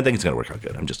I thought. I think it's going to work out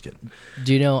good. I'm just kidding.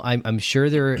 Do you know, I'm sure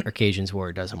there are occasions where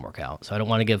it doesn't work out, so I don't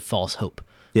want to give false hope.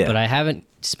 Yeah. But I haven't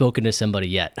spoken to somebody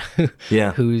yet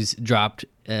who's dropped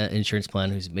an insurance plan,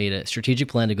 who's made a strategic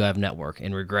plan to go have network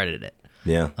and regretted it.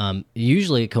 Yeah.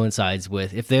 Usually it coincides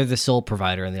with, if they're the sole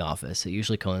provider in the office, it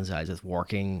usually coincides with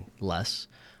working less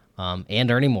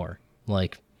and earning more.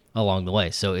 Along the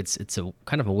way, so it's a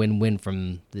kind of a win-win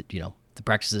from the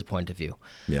practice's point of view.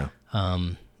 Yeah.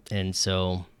 And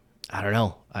so I don't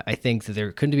know. I think that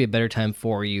there couldn't be a better time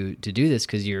for you to do this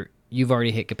because you've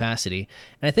already hit capacity,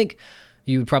 and I think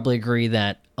you would probably agree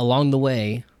that along the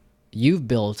way you've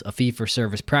built a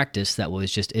fee-for-service practice that was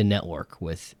just in network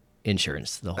with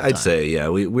insurance the whole time. I'd say, yeah,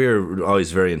 we're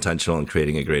always very intentional in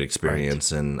creating a great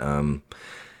experience, and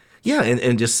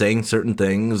and just saying certain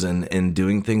things and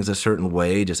doing things a certain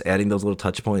way, just adding those little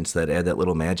touch points that add that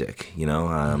little magic,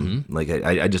 Like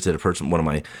I just did one of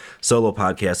my solo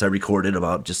podcasts I recorded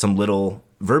about just some little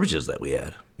verbiages that we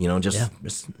had, and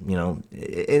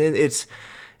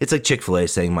it's like Chick-fil-A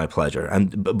saying my pleasure,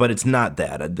 but it's not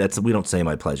that. We don't say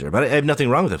my pleasure, but I have nothing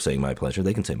wrong with them saying my pleasure.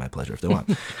 They can say my pleasure if they want,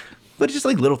 but it's just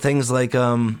like little things like,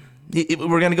 we're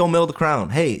going to go mill the crown.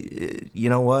 Hey,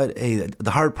 you know what? Hey,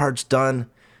 the hard part's done.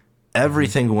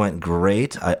 Everything went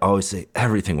great. I always say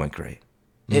everything went great.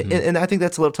 And I think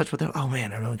that's a little touch with them. Oh,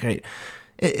 man, it went great.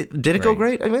 Did it go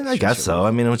great? I mean, I guess so.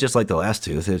 I mean, it was just like the last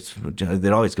tooth.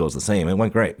 It always goes the same. It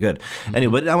went great. Good.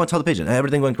 Anyway, but I want to tell the patient,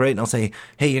 everything went great. And I'll say,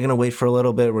 hey, you're going to wait for a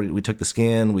little bit. We took the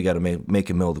scan. We got to make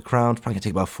a mill the crown. It's probably going to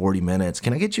take about 40 minutes.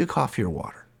 Can I get you a coffee or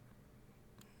water?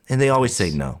 And they always say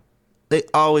no. They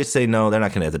always say no. They're not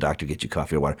going to have the doctor get you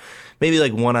coffee or water. Maybe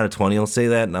like 1 out of 20 will say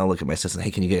that, and I'll look at my assistant.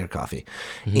 Hey, can you get her coffee?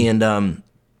 And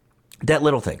that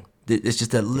little thing. It's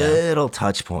just that little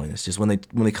touch point. It's just when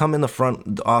they come in the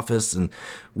front office and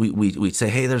we say,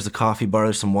 hey, there's a coffee bar,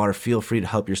 there's some water. Feel free to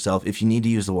help yourself. If you need to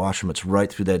use the washroom, it's right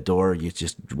through that door. You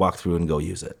just walk through and go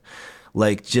use it.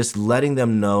 Like just letting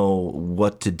them know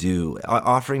what to do,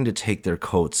 offering to take their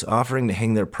coats, offering to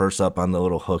hang their purse up on the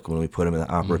little hook when we put them in the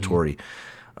operatory.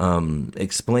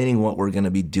 explaining what we're going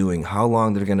to be doing, how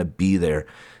long they're going to be there,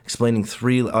 explaining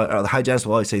the hygienist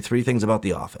will always say 3 things about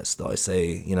the office. They'll always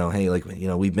say,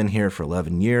 hey, we've been here for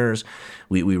 11 years.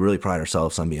 We really pride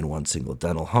ourselves on being one single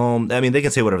dental home. I mean, they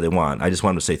can say whatever they want. I just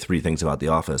want them to say 3 things about the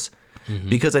office.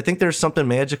 Because I think there's something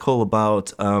magical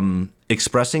about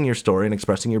expressing your story and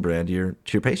expressing your brand to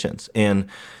your patients. And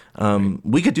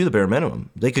we could do the bare minimum.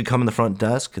 They could come in the front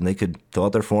desk and they could fill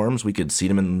out their forms. We could seat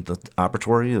them in the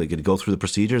operatory. They could go through the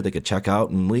procedure. They could check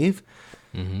out and leave.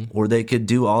 Or they could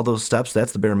do all those steps.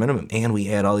 That's the bare minimum. And we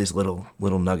add all these little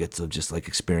nuggets of just like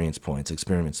experience points.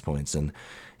 And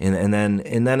then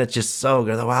it's just so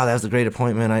good. Wow, that was a great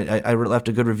appointment. I left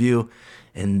a good review.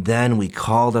 And then we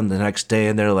call them the next day,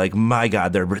 and they're like, "My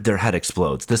God, their head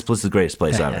explodes. This was the greatest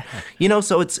place ever."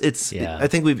 So it's. Yeah.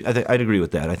 I'd agree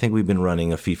with that. I think we've been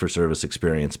running a fee-for-service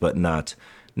experience, but not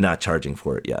charging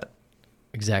for it yet.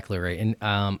 Exactly right. And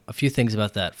a few things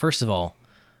about that. First of all,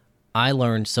 I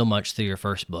learned so much through your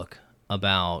first book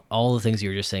about all the things you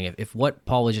were just saying. If what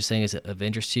Paul was just saying is of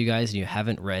interest to you guys, and you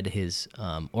haven't read his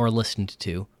or listened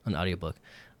to an audiobook,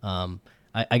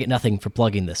 I get nothing for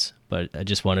plugging this, but I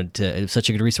just wanted to. It was such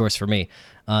a good resource for me.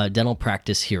 Dental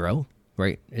Practice Hero,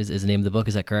 right? Is the name of the book?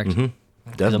 Is that correct?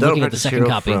 Mm-hmm. I'm looking at the second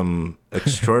copy. From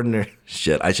extraordinary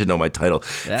shit. I should know my title.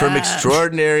 From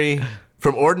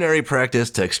ordinary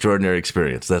practice to extraordinary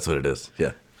experience. That's what it is.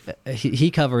 Yeah.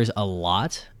 He covers a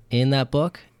lot in that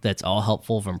book. That's all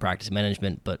helpful from practice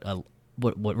management. But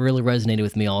what really resonated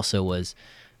with me also was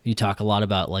you talk a lot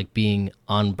about like being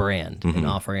on brand and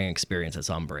offering an experience that's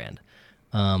on brand.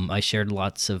 I shared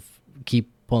lots of key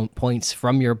points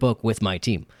from your book with my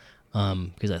team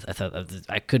because I thought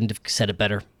I couldn't have said it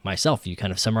better myself. You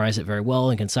kind of summarize it very well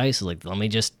and concise. Like, let me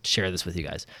just share this with you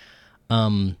guys.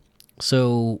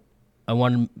 So I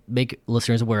want to make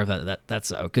listeners aware of that.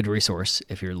 That's a good resource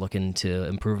if you're looking to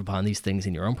improve upon these things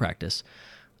in your own practice.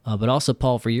 But also,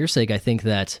 Paul, for your sake, I think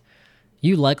that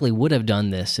you likely would have done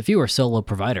this if you were a solo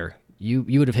provider. You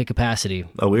would have hit capacity.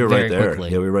 Oh, we were very right there.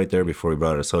 Quickly. Yeah, we were right there before we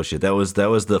brought an associate. That was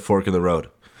the fork in the road.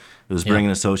 It was bring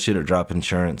an associate or drop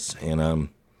insurance, and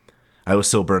I was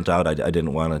so burnt out. I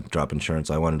didn't want to drop insurance.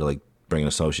 I wanted to bring an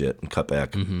associate and cut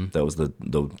back. That was the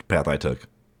path I took.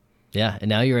 Yeah, and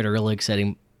now you're at a really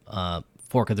exciting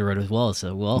fork of the road as well.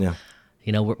 So,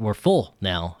 we're full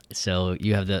now. So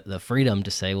you have the freedom to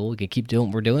say, well, we can keep doing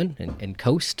what we're doing and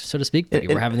coast, so to speak. But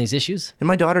we're having these issues. And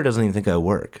my daughter doesn't even think I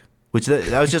work.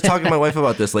 I was just talking to my wife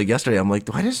about this yesterday. I'm like,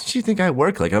 why doesn't she think I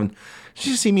work? She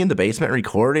just see me in the basement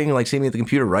recording, see me at the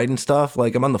computer writing stuff.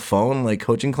 I'm on the phone,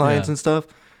 coaching clients and stuff.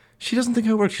 She doesn't think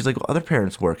I work. She's like, well, other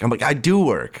parents work. I'm like, I do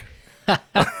work.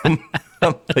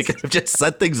 I've just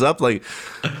set things up.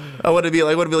 I want to be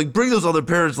like, bring those other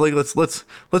parents. Let's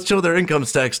show their income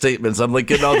tax statements. I'm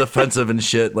getting all defensive and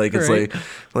shit. It's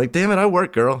right. Damn it, I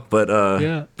work, girl. But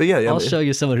yeah, I'll show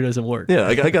you someone who doesn't work. Yeah,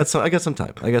 I got some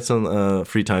time. I got some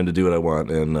free time to do what I want,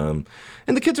 and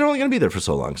the kids are only going to be there for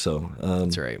so long. So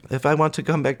that's right. If I want to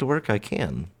come back to work, I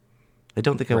can. I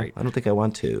don't think I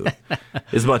want to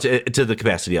as much to the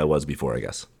capacity I was before, I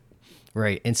guess.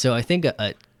 Right, and so I think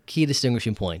a key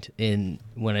distinguishing point in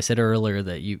when I said earlier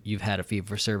that you've had a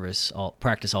fee-for-service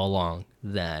practice all along,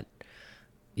 that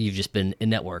you've just been in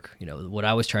network. What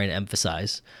I was trying to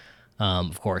emphasize,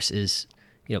 of course, is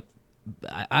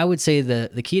I would say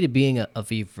the key to being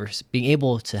being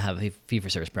able to have a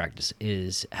fee-for-service practice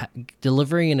is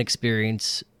delivering an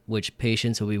experience which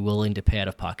patients will be willing to pay out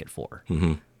of pocket for.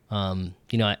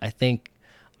 I think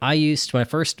when I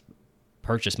first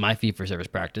purchased my fee-for-service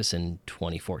practice in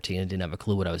 2014 and didn't have a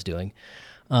clue what I was doing.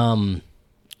 I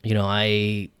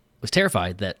was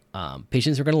terrified that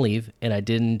patients were going to leave, and I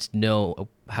didn't know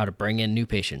how to bring in new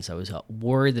patients. I was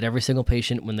worried that every single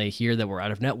patient, when they hear that we're out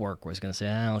of network, was going to say,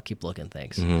 I'll keep looking,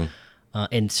 thanks.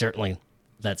 And certainly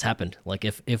that's happened.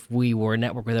 If we were in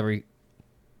network with every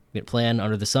plan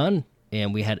under the sun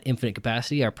and we had infinite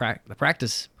capacity, our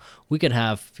practice, we could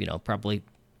have, probably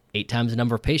 8 times the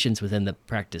number of patients within the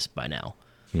practice by now.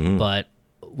 But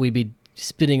we'd be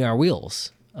spinning our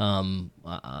wheels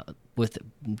with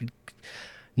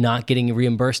not getting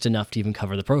reimbursed enough to even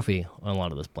cover the pro fee on a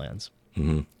lot of those plans.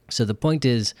 So the point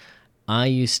is, I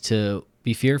used to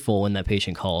be fearful when that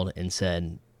patient called and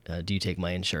said, do you take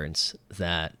my insurance?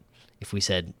 That if we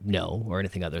said no or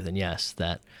anything other than yes,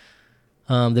 that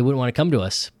they wouldn't want to come to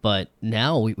us. But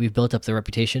now we've built up the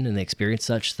reputation and the experience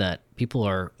such that people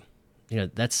are,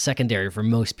 that's secondary for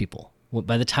most people.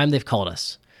 By the time they've called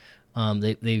us,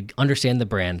 they understand the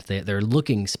brand. They're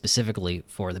looking specifically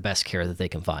for the best care that they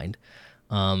can find.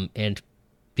 And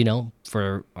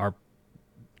for our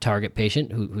target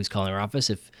patient who's calling our office,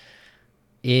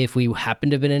 if we happen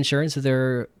to have been insurance with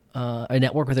their a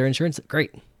network with their insurance,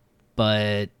 great.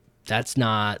 But that's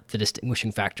not the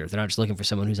distinguishing factor. They're not just looking for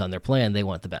someone who's on their plan. They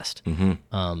want the best.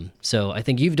 So I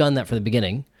think you've done that from the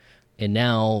beginning, and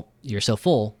now you're so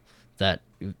full that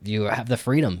you have the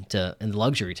freedom and the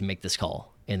luxury to make this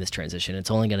call in this transition.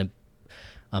 It's only going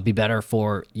to be better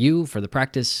for you, for the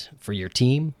practice, for your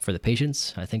team, for the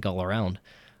patients, I think all around.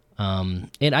 And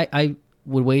I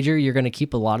would wager you're going to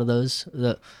keep a lot of those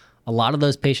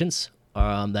patients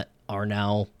that are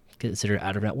now considered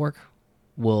out of network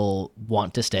will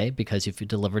want to stay because you've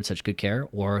delivered such good care,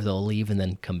 or they'll leave and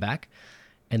then come back.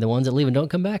 And the ones that leave and don't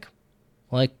come back,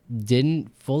 like,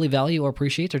 didn't fully value or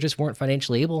appreciate or just weren't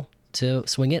financially able to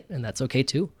swing it, and that's okay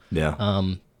too. Yeah.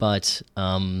 But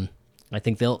I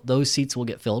think those seats will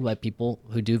get filled by people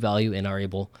who do value and are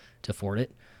able to afford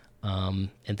it, and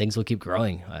things will keep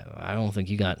growing. I don't think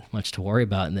you got much to worry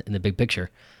about in the big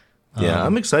picture. Yeah,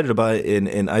 I'm excited about it,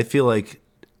 and I feel like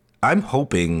I'm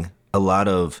hoping a lot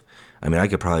of, I mean, I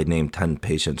could probably name 10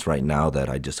 patients right now that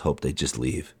I just hope they just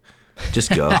leave.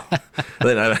 Just go.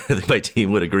 I think my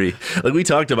team would agree. Like, we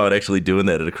talked about actually doing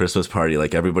that at a Christmas party,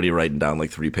 like everybody writing down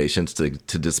like 3 patients to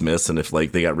dismiss, and if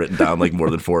like they got written down like more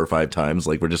than 4 or 5 times,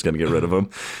 like we're just going to get rid of them.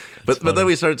 But then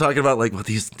we started talking about like, well,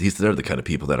 these they're the kind of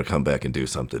people that'll come back and do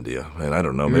something to you. And I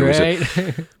don't know, maybe we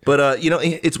should. But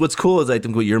it's what's cool is I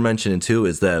think what you're mentioning too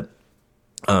is that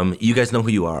you guys know who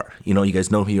you are. You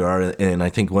guys know who you are, and I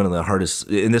think one of the hardest,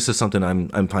 and this is something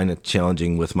I'm finding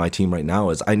challenging with my team right now,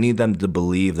 is I need them to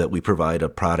believe that we provide a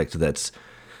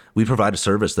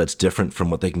service that's different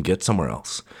from what they can get somewhere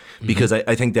else. Because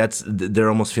I think they're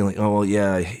almost feeling, oh, well,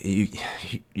 yeah,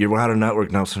 you're out of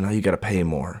network now, so now you got to pay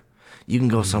more. You can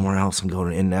go somewhere else and go to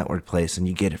an in-network place and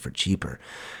you get it for cheaper.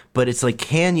 But it's like,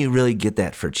 can you really get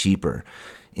that for cheaper?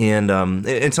 And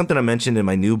something I mentioned in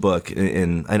my new book,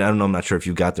 and I don't know, I'm not sure if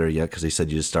you got there yet because they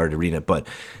said you just started reading it, but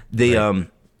they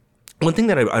one thing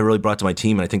that I really brought to my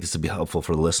team, and I think this would be helpful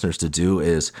for the listeners to do,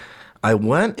 is I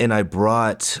went and I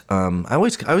brought I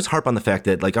always harp on the fact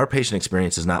that like our patient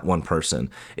experience is not one person.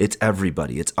 It's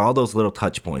everybody. It's all those little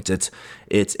touch points. It's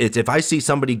if I see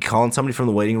somebody calling somebody from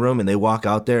the waiting room and they walk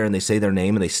out there and they say their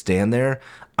name and they stand there,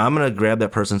 I'm going to grab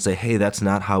that person and say, hey, that's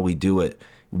not how we do it.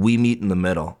 We meet in the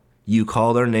middle. You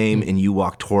call their name and you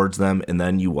walk towards them and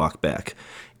then you walk back.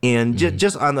 And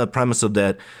just on the premise of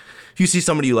that, if you see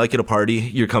somebody you like at a party,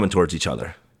 you're coming towards each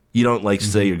other. You don't like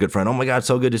say your good friend, oh my God,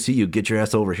 so good to see you. Get your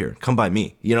ass over here. Come by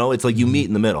me. It's like you meet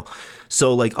in the middle.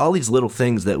 So like all these little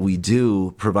things that we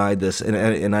do provide this.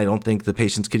 And I don't think the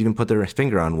patients could even put their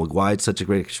finger on why it's such a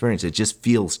great experience. It just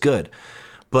feels good.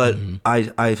 But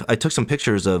I took some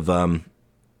pictures of some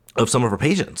of our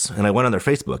patients, and I went on their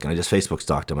Facebook and I just Facebook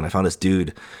stalked them, and I found this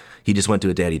dude. He just went to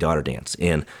a daddy-daughter dance,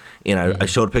 and I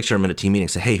showed a picture of him at a team meeting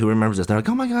and said, hey, who remembers this? And they're like,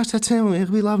 oh my gosh, that's him.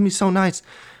 We love him. He's so nice.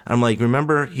 I'm like,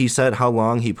 remember he said how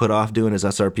long he put off doing his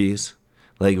SRPs?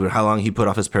 Like how long he put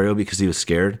off his perio because he was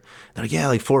scared? They're like, yeah,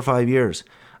 like 4 or 5 years.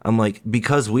 I'm like,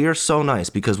 because we are so nice,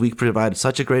 because we provided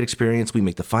such a great experience. We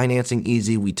make the financing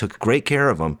easy. We took great care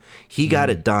of him. He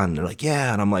got it done. They're like,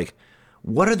 yeah. And I'm like,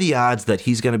 what are the odds that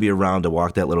he's going to be around to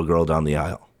walk that little girl down the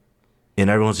aisle? And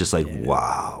everyone's just like,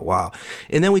 wow.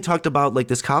 And then we talked about like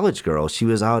this college girl. She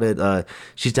was out at,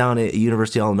 she's down at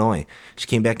University of Illinois. She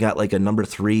came back and got like a number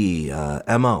 3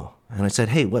 MO. And I said,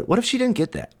 hey, what if she didn't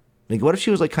get that? Like, what if she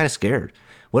was like kind of scared?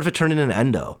 What if it turned into an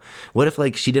endo? What if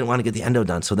like she didn't want to get the endo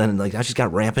done? So then like now she's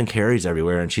got rampant caries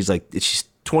everywhere. And she's like, she's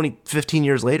 15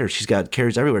 years later, she's got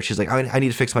caries everywhere. She's like, I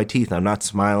need to fix my teeth. I'm not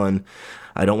smiling.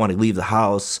 I don't want to leave the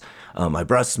house. My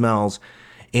breath smells.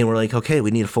 And we're like, okay,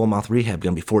 we need a full mouth rehab,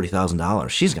 going to be $40,000.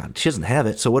 She doesn't have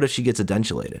it. So what if she gets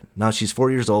edentulated? Now she's 4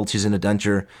 years old. She's in a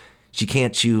denture. She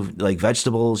can't chew like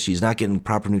vegetables. She's not getting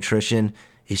proper nutrition.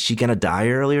 Is she going to die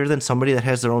earlier than somebody that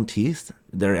has their own teeth,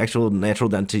 their actual natural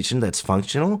dentition that's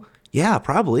functional? Yeah,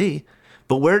 probably.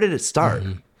 But where did it start?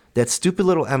 That stupid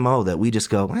little MO that we just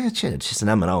go, shit, it's just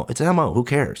an MO. It's an MO. Who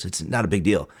cares? It's not a big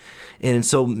deal. And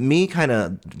so me kind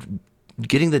of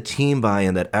getting the team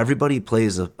buy-in that everybody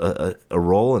plays a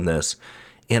role in this.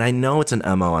 And I know it's an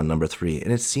MO on number 3,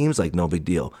 and it seems like no big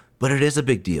deal, but it is a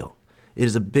big deal. It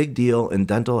is a big deal, and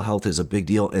dental health is a big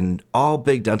deal. And all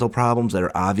big dental problems that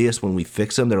are obvious, when we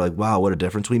fix them, they're like, wow, what a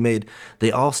difference we made.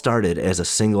 They all started as a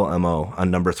single MO on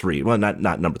number 3. Well,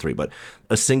 not number 3, but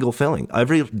a single filling.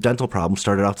 Every dental problem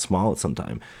started out small at some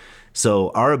time. So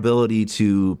our ability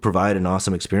to provide an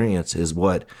awesome experience is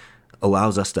what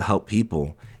allows us to help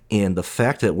people. And the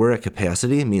fact that we're at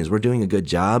capacity means we're doing a good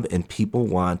job and people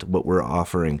want what we're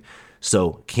offering.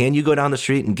 So can you go down the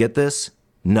street and get this?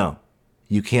 No,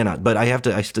 you cannot. But I have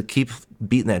to keep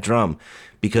beating that drum,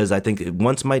 because I think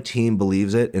once my team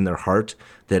believes it in their heart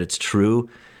that it's true,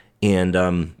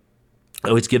 and I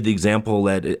always give the example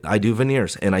that I do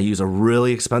veneers and I use a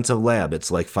really expensive lab.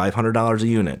 It's like $500 a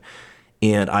unit.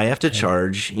 And I have to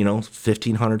charge,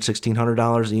 $1,500,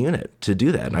 $1,600 a unit to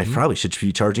do that. And I probably should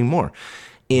be charging more.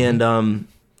 And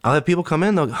I'll have people come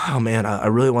in, they'll go, oh man, I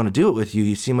really want to do it with you.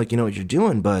 You seem like you know what you're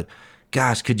doing, but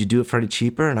gosh, could you do it for any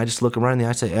cheaper? And I just look around and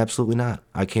I say, absolutely not.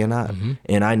 I cannot.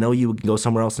 And I know you can go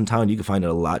somewhere else in town. You can find it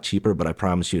a lot cheaper, but I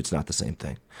promise you it's not the same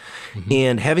thing.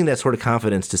 And having that sort of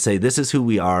confidence to say, this is who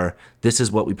we are. This is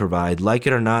what we provide. Like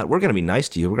it or not, we're going to be nice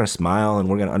to you. We're going to smile and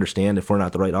we're going to understand if we're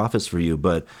not the right office for you.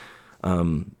 But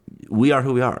we are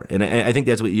who we are. And I think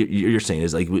that's what you're saying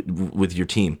is like with your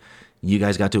team. You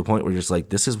guys got to a point where you're just like,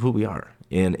 this is who we are.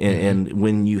 And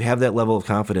when you have that level of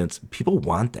confidence, people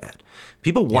want that.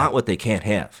 People want what they can't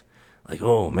have. Like,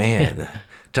 oh man,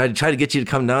 try to get you to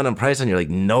come down on price, and you're like,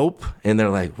 nope. And they're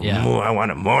like, I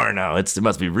want it more now. It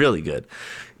must be really good,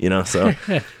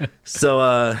 So,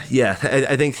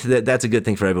 I think that's a good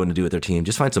thing for everyone to do with their team.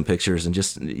 Just find some pictures and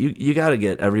just you got to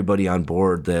get everybody on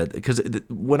board. That because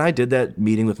when I did that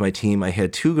meeting with my team, I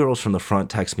had 2 girls from the front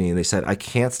text me and they said, I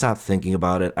can't stop thinking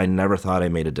about it. I never thought I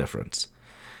made a difference.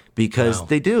 Because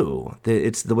they do.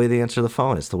 It's the way they answer the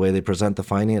phone. It's the way they present the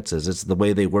finances. It's the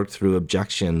way they work through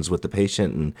objections with the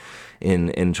patient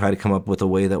and try to come up with a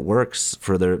way that works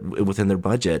for within their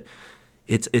budget.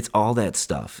 It's all that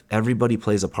stuff. Everybody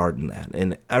plays a part in that,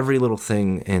 and every little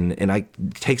thing. And I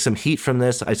take some heat from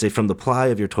this. I say from the ply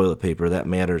of your toilet paper that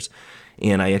matters.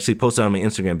 And I actually posted on my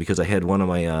Instagram because I had one of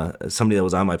my somebody that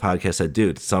was on my podcast said,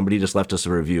 "Dude, somebody just left us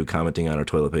a review commenting on our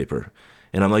toilet paper."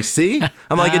 And I'm like, see?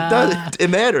 I'm like, it does. It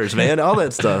matters, man. All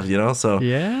that stuff, So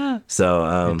yeah.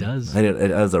 So it does.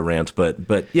 It was a rant,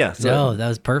 but yeah. So. No, that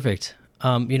was perfect.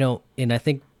 And I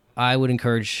think I would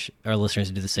encourage our listeners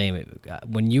to do the same.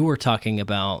 When you were talking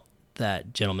about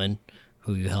that gentleman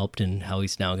who you helped and how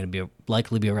he's now going to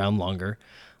likely be around longer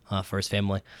for his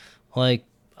family, like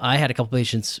I had a couple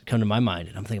patients come to my mind,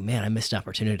 and I'm thinking, man, I missed an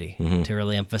opportunity to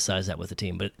really emphasize that with the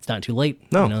team. But it's not too late.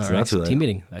 No, it's not too late. Team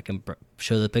meeting, I can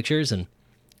show the pictures, and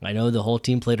I know the whole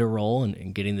team played a role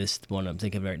in getting this one I'm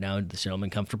thinking of right now, this gentleman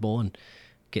comfortable and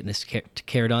getting this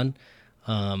care done.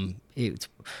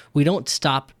 We don't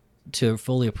stop to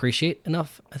fully appreciate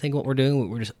enough, I think, what we're doing.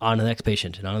 We're just on to the next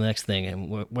patient and on to the next thing. And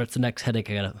what's the next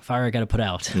headache I got to put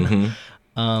out?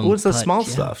 Well, it's the small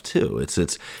stuff too. It's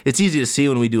easy to see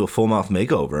when we do a full mouth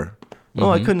makeover. Oh,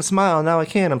 I couldn't smile. Now I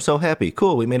can. I'm so happy.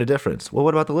 Cool. We made a difference. Well,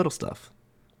 what about the little stuff?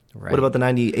 Right. What about the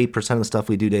 98% of the stuff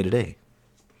we do day to day?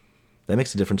 That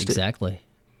makes a difference too. Exactly.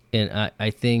 And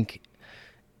I think,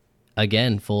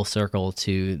 again, full circle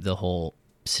to the whole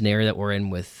scenario that we're in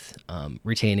with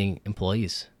retaining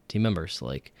employees, team members.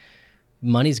 Like,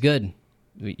 money's good.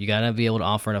 You got to be able to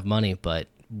offer enough money, but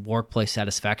workplace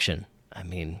satisfaction,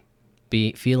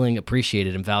 feeling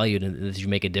appreciated and valued as you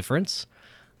make a difference,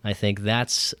 I think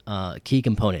that's a key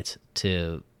component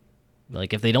to,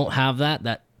 like, if they don't have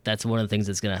that's one of the things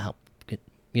that's going to help.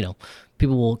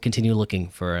 People will continue looking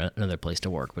for another place to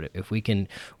work. But if we need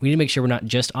to make sure we're not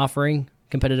just offering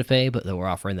competitive pay, but that we're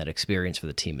offering that experience for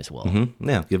the team as well.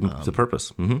 Yeah, give them the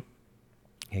purpose.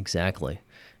 Exactly.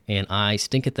 And I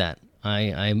stink at that.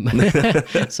 I'm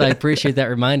so I appreciate that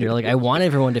reminder. Like, I want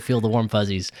everyone to feel the warm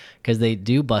fuzzies because they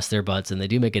do bust their butts and they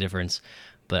do make a difference.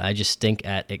 But I just stink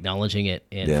at acknowledging it,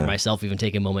 and for myself, even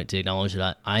take a moment to acknowledge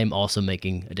that I'm also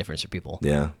making a difference for people.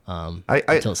 Yeah.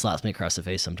 Until it slaps me across the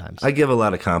face sometimes. I give a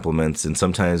lot of compliments, and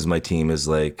sometimes my team is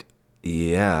like,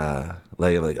 yeah,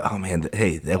 like, oh man,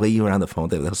 hey, that way you were on the phone,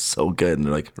 that was so good. And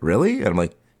they're like, really? And I'm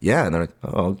like, yeah. And they're like,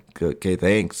 oh, okay,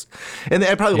 thanks. And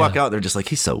I probably walk out, and they're just like,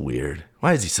 he's so weird.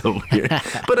 Why is he so weird?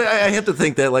 But I have to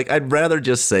think that, like, I'd rather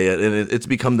just say it, and it's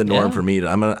become the norm for me.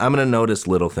 I'm gonna notice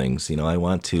little things. I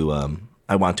want to,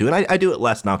 and I do it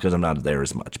less now because I'm not there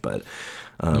as much. But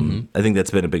I think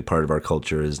that's been a big part of our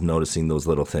culture is noticing those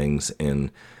little things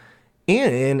and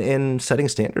setting a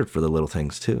standard for the little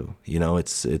things too.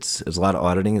 It's a lot of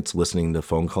auditing. It's listening to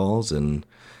phone calls and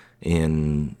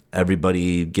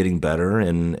everybody getting better.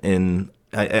 And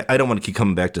I don't want to keep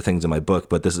coming back to things in my book,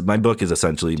 but my book is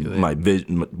essentially my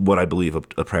vision, what I believe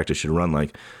a practice should run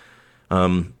like.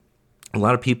 A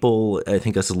lot of people, I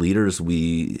think, as leaders,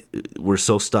 we're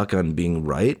so stuck on being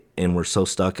right, and we're so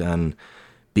stuck on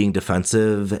being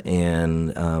defensive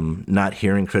and not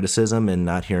hearing criticism and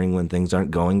not hearing when things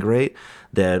aren't going great,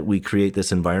 that we create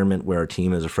this environment where our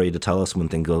team is afraid to tell us when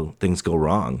things go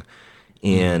wrong.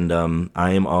 And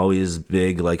I am always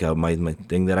big, like my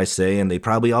thing that I say, and they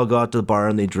probably all go out to the bar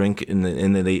and they drink and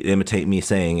they imitate me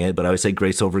saying it, but I always say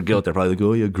grace over guilt. They're probably like,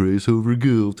 oh yeah, grace over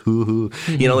guilt,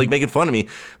 like making fun of me.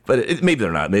 But maybe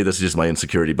they're not. Maybe this is just my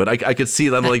insecurity. But I could see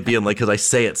them like being like, because I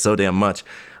say it so damn much.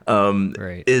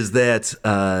 Right. is that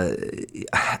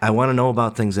I want to know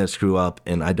about things that screw up,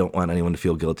 and I don't want anyone to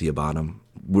feel guilty about them.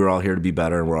 We're all here to be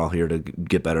better, and we're all here to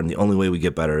get better, and the only way we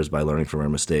get better is by learning from our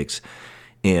mistakes.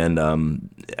 And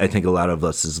I think a lot of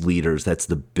us as leaders, that's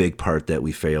the big part that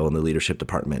we fail in the leadership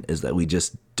department, is that we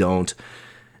just don't.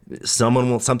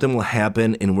 Something will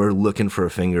happen, and we're looking for a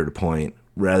finger to point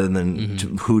rather than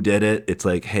who did it. It's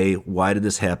like, hey, why did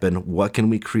this happen? What can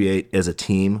we create as a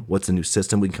team? What's a new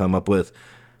system we can come up with?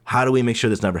 How do we make sure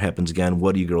this never happens again?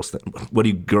 What do you girls think? What do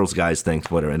you girls, guys think?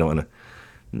 Whatever. I don't want to.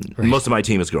 Right. Most of my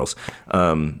team is girls.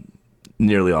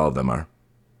 Nearly all of them are.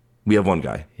 We have one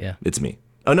guy. Yeah, it's me.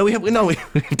 Oh no, we have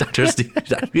Dr. Steve.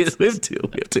 We have two.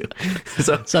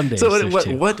 So someday. So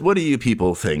what do you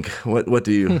people think? What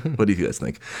do you guys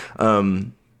think?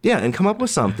 Yeah, and come up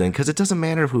with something, because it doesn't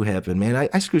matter who happened, man.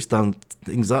 I screw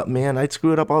things up, man. I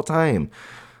screw it up all the time.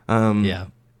 Yeah,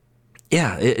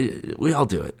 we all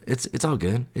do it. It's all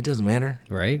good. It doesn't matter,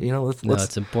 right?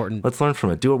 It's important. Let's learn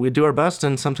from it. We do our best,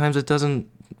 and sometimes it doesn't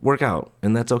work out,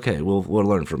 and that's okay. We'll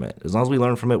learn from it. As long as we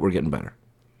learn from it, we're getting better.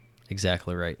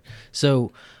 Exactly right.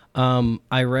 So,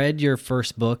 I read your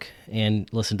first book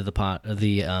and listened to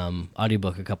the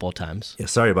audiobook a couple of times. Yeah,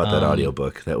 sorry about that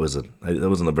audiobook. That wasn't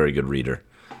a very good reader.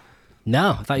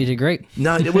 No, I thought you did great.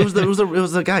 No, it was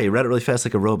the guy. He read it really fast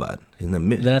like a robot.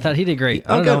 Then I thought he did great.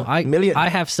 I don't know. I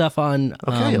have stuff on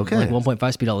like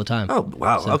 1.5 speed all the time. Oh,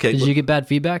 wow. So, okay. Did you get bad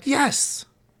feedback? Yes.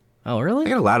 Oh, really? I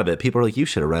got a lot of it. People are like, you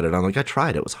should have read it. I'm like, I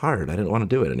tried. It was hard. I didn't want to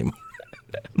do it anymore.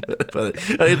 But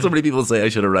I had so many people say I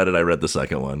should have read it. I read the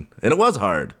second one, and it was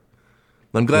hard.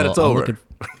 I'm glad it's over.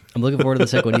 I'm looking forward to the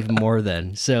second one even more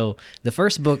then. So the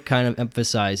first book kind of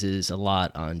emphasizes a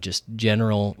lot on just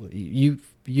general.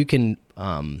 You can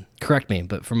correct me,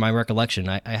 but from my recollection,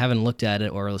 I haven't looked at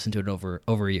it or listened to it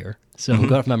over a year, so I'm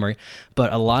going off memory.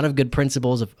 But a lot of good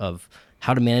principles of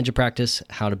how to manage a practice,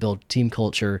 how to build team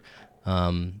culture,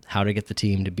 how to get the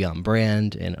team to be on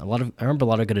brand, and I remember a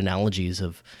lot of good analogies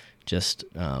of just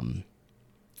how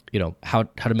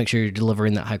to make sure you're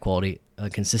delivering that high quality,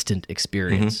 consistent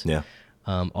experience. Yeah.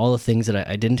 All the things that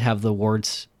I didn't have the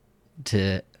words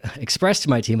to express to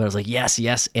my team, but I was like, yes,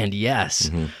 yes, and yes.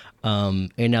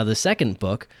 And now the second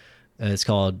book is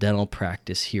called Dental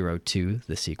Practice Hero 2,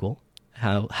 the sequel.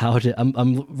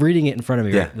 I'm reading it in front of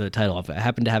me, right, the title of it. I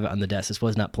happened to have it on the desk. This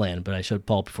was not planned, but I showed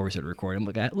Paul before we started recording.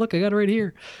 I'm like, look, I got it right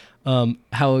here.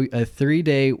 How a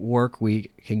 3-day work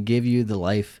week can give you the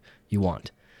life you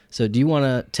want. So do you want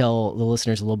to tell the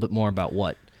listeners a little bit more about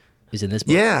what is in this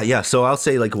book? Yeah. So I'll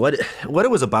say, like, what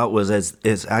it was about was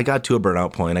as I got to a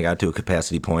burnout point, I got to a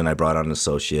capacity point, I brought on an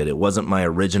associate. It wasn't my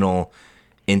original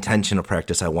intention of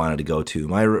practice I wanted to go to.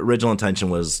 My original intention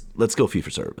was, let's go fee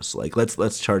for service. Like,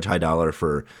 let's charge high dollar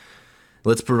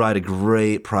let's provide a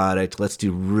great product. Let's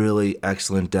do really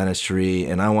excellent dentistry.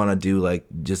 And I want to do like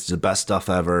just the best stuff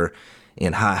ever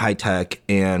and high tech.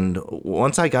 And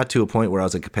once I got to a point where I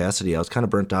was at capacity, I was kind of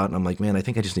burnt out. And I'm like, man, I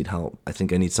think I just need help. I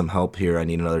think I need some help here. I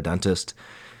need another dentist.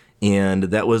 And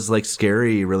that was like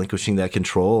scary, relinquishing that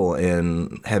control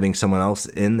and having someone else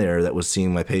in there that was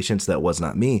seeing my patients that was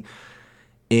not me.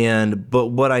 But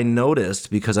what I noticed,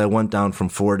 because I went down from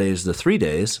 4 days to 3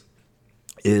 days,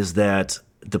 is that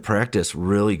the practice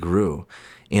really grew,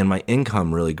 and my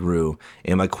income really grew,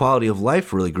 and my quality of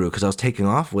life really grew because I was taking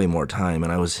off way more time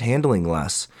and I was handling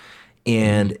less.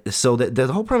 And so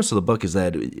the whole premise of the book is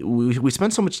that we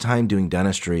spend so much time doing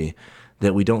dentistry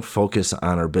that we don't focus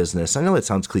on our business. I know that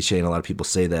sounds cliche and a lot of people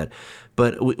say that,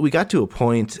 but we got to a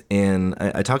point, and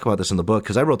I talk about this in the book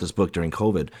because I wrote this book during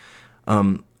COVID.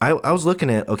 I was looking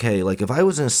at, okay, like if I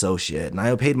was an associate and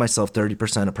I paid myself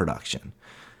 30% of production,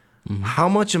 how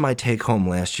much of my take home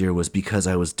last year was because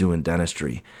I was doing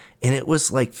dentistry? And it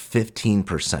was like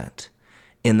 15%.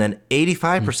 And then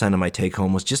 85% of my take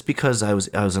home was just because I was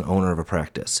an owner of a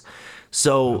practice.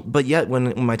 So, but yet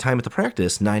when my time at the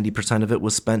practice, 90% of it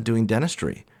was spent doing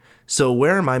dentistry. So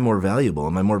where am I more valuable?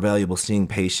 Am I more valuable seeing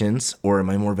patients, or am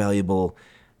I more valuable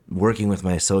working with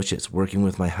my associates, working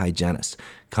with my hygienist,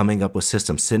 coming up with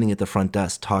systems, sitting at the front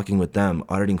desk, talking with them,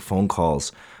 auditing phone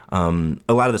calls?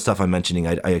 A lot of the stuff I'm mentioning,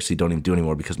 I actually don't even do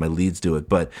anymore because my leads do it.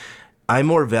 But I'm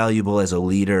more valuable as a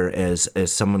leader, as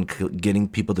someone getting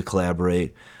people to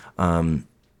collaborate, and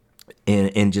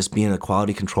just being a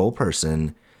quality control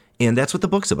person. And that's what the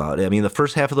book's about. I mean, the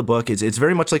first half of the book, it's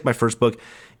very much like my first book.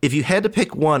 If you had to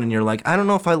pick one and you're like, I don't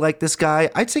know if I like this guy,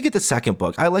 I'd say get the second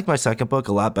book. I like my second book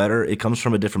a lot better. It comes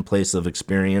from a different place of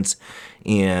experience.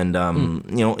 And,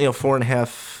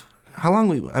 4.5, how long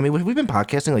we've been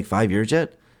podcasting like 5 years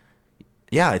yet?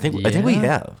 Yeah, I think we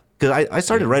have. because I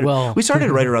started we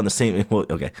started right around the same. Well,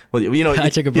 okay, well, I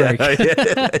took a break,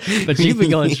 but you've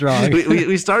been going strong.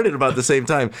 we started about the same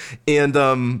time, and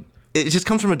it just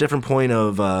comes from a different point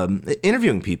of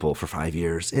interviewing people for 5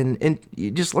 years, and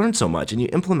you just learn so much, and you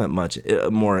implement much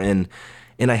more, and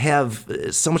I have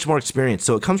so much more experience.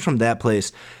 So it comes from that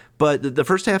place. But the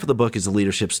first half of the book is the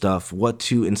leadership stuff, what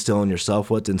to instill in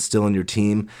yourself, what to instill in your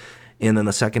team. And then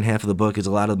the second half of the book is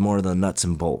a lot of more of the nuts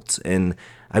and bolts. And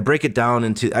I break it down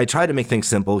I try to make things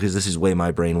simple because this is the way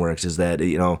my brain works, is that,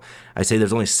 I say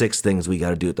there's only 6 things we got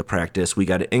to do at the practice. We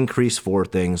got to increase 4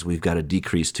 things. We've got to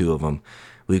decrease 2 of them.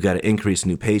 We've got to increase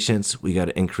new patients. We got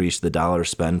to increase the dollar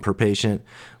spend per patient.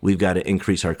 We've got to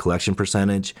increase our collection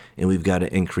percentage, and we've got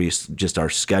to increase just our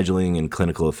scheduling and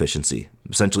clinical efficiency,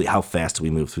 essentially how fast we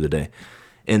move through the day.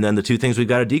 And then the 2 things we've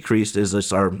got to decrease is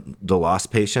just the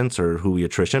lost patients, or who we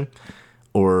attrition,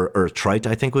 or trite,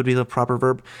 I think would be the proper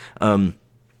verb.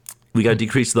 We got to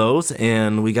decrease those,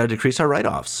 and we got to decrease our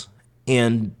write-offs.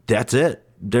 And that's it.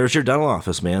 There's your dental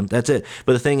office, man. That's it.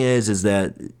 But the thing is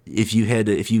that if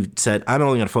you said, I'm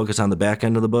only going to focus on the back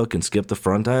end of the book and skip the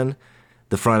front end,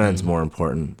 the front end's more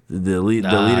important. The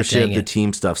leadership, the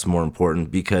team stuff's more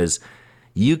important, because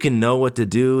you can know what to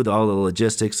do, all the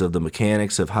logistics of the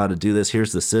mechanics of how to do this.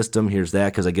 Here's the system, here's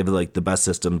that, because I give it like the best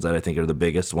systems that I think are the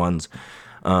biggest ones.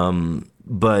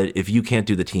 But if you can't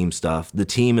do the team stuff, the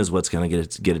team is what's going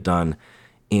to get it done.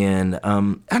 And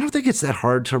I don't think it's that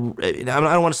hard to. I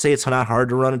don't want to say it's not hard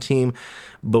to run a team,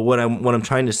 but what I'm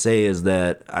trying to say is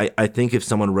that I think if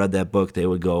someone read that book, they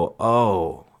would go,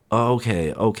 oh,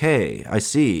 okay, I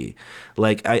see.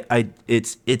 Like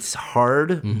it's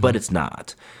hard, but it's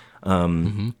not.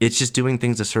 It's just doing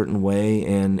things a certain way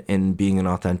and being an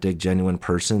authentic, genuine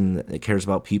person that cares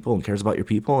about people and cares about your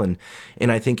people. And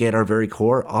I think at our very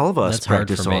core, all of us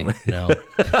practice on. No.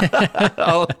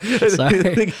 Sorry.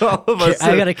 I think all of us.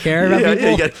 I gotta care about people. Yeah,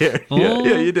 you gotta care. Oh.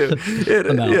 Yeah, you do.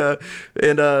 Yeah.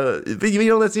 And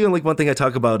that's even like one thing I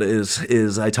talk about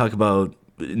is I talk about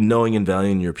knowing and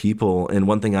valuing your people. And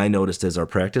one thing I noticed as our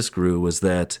practice grew was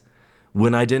that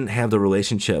when I didn't have the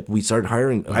relationship, we started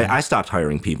hiring. I stopped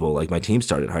hiring people. Like my team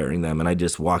started hiring them, and I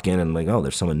just walk in and like, oh,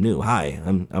 there's someone new. Hi,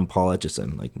 I'm Paul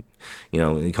Etchison. Like,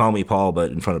 they call me Paul, but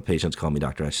in front of patients, call me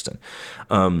Dr. Etchison.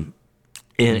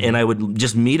 And I would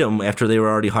just meet them after they were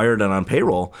already hired and on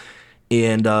payroll.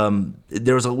 And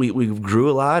we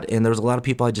grew a lot, and there was a lot of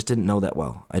people I just didn't know that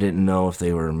well. I didn't know if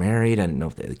they were married. I didn't know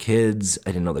if they had kids.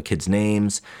 I didn't know the kids'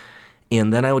 names.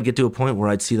 And then I would get to a point where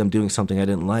I'd see them doing something I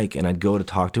didn't like, and I'd go to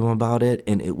talk to them about it,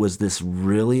 and it was this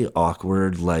really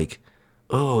awkward, like,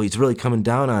 oh, he's really coming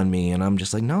down on me. And I'm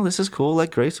just like, no, this is cool,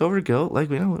 like grace over guilt. Like,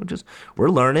 we're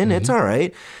learning, it's all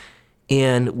right.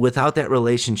 And without that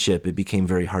relationship, it became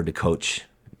very hard to coach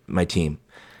my team.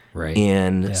 Right.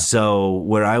 And so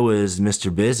where I was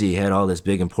Mr. Busy, had all this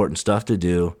big important stuff to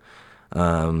do,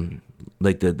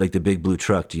 like the big blue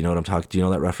truck. Do you know what I'm talking? Do you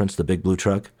know that reference, the big blue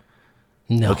truck?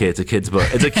 No. Okay, it's a kid's book.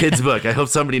 It's a kid's book. I hope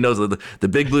somebody knows the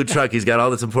big blue truck. He's got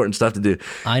all this important stuff to do.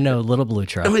 I know Little Blue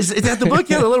Truck. Is that the book?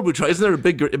 Yeah, the Little Blue Truck. Isn't there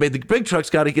the big truck's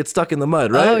got to get stuck in the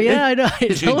mud, right? Oh yeah, I know.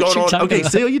 Okay,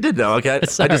 see, you did know. Okay, I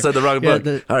just said the wrong book.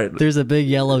 All right, there's a big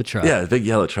yellow truck. Yeah, the big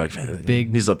yellow truck.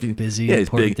 Big, he's busy,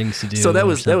 important things to do. So that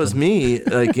was me,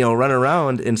 like running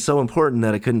around, and so important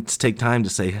that I couldn't take time to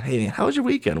say, hey, how was your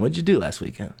weekend? What'd you do last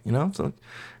weekend? So.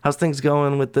 How's things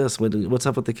going with this? What's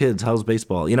up with the kids? How's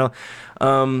baseball?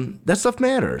 That stuff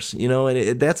matters.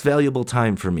 And that's valuable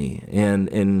time for me,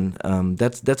 and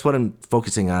that's what I'm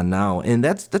focusing on now. And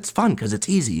that's fun because it's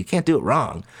easy. You can't do it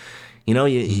wrong.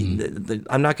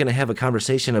 I'm not going to have a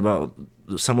conversation about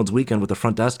someone's weekend with the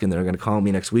front desk, and they're going to call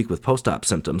me next week with post-op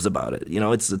symptoms about it.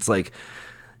 It's like.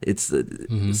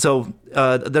 So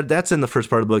that's in the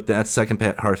first part of the book. That second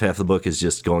half of the book is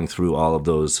just going through all of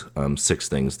those 6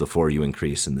 things, the 4 you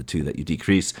increase and the 2 that you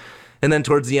decrease. And then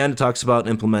towards the end, it talks about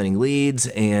implementing leads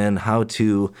and how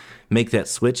to make that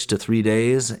switch to 3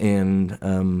 days. And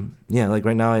like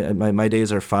right now, my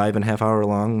days are 5.5 hour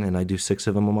long, and I do 6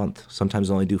 of them a month.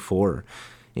 Sometimes I only do 4.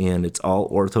 And it's all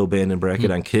ortho band and bracket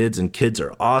on kids, and kids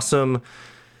are awesome.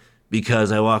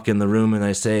 Because I walk in the room and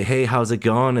I say, hey, how's it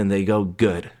going? And they go,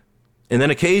 good. And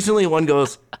then occasionally one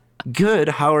goes, good,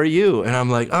 how are you? And I'm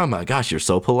like, oh my gosh, you're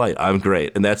so polite. I'm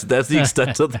great. And that's the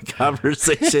extent of the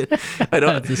conversation. I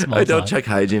don't check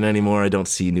hygiene anymore. I don't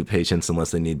see new patients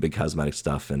unless they need big cosmetic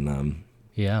stuff. And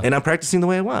and I'm practicing the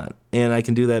way I want. And I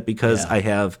can do that because I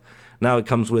have, now it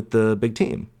comes with the big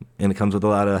team. And it comes with a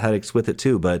lot of headaches with it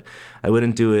too. But I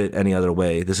wouldn't do it any other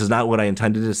way. This is not what I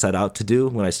intended to set out to do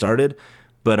when I started.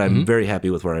 But I'm very happy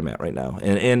with where I'm at right now,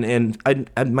 and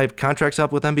my contract's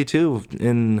up with MB2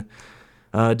 in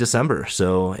December,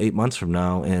 so 8 months from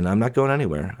now, and I'm not going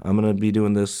anywhere. I'm going to be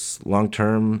doing this long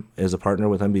term as a partner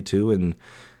with MB2, and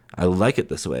I like it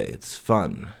this way. It's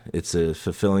fun. It's a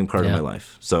fulfilling part of my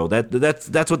life. So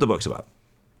that's what the book's about.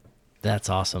 That's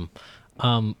awesome.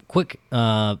 Quick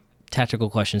tactical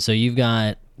question. So you've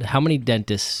got, how many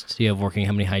dentists do you have working?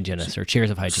 How many hygienists or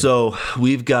chairs of hygiene? So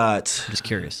we've got, just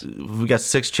curious. We've got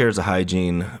 6 chairs of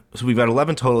hygiene. So we've got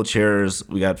 11 total chairs.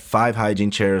 We got 5 hygiene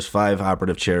chairs, 5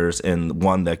 operative chairs, and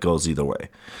 1 that goes either way.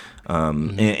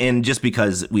 And just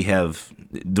because we have,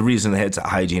 the reason that it's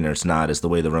hygiene or it's not is the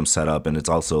way the room's set up, and it's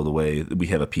also the way we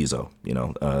have a piezo,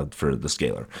 for the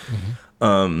scaler.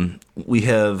 We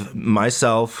have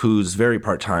myself, who's very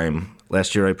part-time.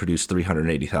 Last year I produced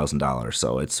 $380,000,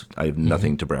 so I have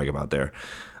nothing to brag about there.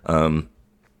 And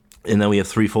then we have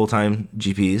 3 full-time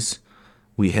GPs.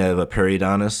 We have a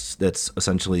periodontist that's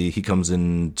essentially, he comes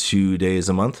in 2 days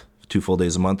a month, 2 full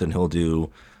days a month, and he'll do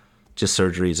just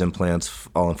surgeries, implants,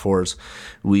 all in 4s.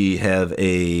 We have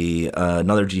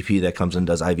another GP that comes in and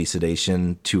does IV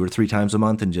sedation 2 or 3 times a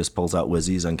month and just pulls out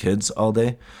whizzies on kids all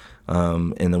day.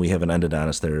 And then we have an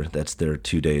endodontist there that's there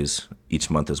 2 days each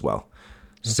month as well.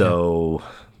 Okay. So,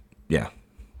 yeah,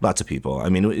 lots of people. I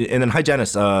mean, and then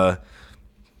hygienists, 11,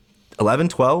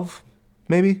 12,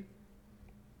 maybe?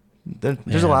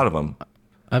 There's a lot of them.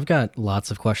 I've got lots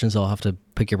of questions. I'll have to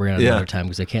pick your brain another time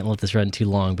because I can't let this run too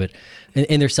long. But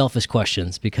and they're selfish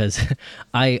questions because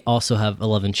I also have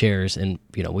 11 chairs, and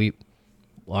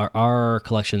our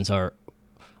collections are.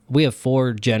 We have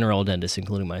 4 general dentists,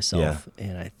 including myself,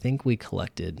 and I think we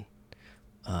collected.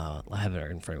 I have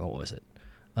it in front of me. What was it?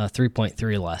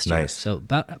 3.3 last year. Nice. So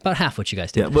about half what you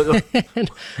guys did. Yeah, but,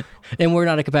 and we're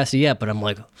not at capacity yet. But I'm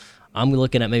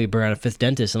looking at maybe bringing out a 5th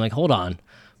dentist. I'm like, hold on.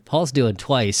 Paul's doing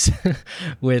twice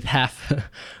with half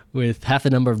the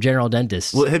number of general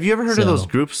dentists. Well, have you ever heard of those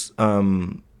groups?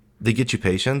 They get you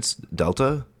patients,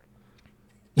 Delta.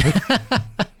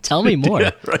 Tell me more.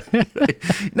 Yeah,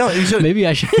 right. No, you should. Maybe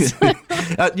I should.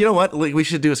 You know what? We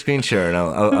should do a screen share, and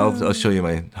I'll show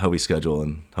you how we schedule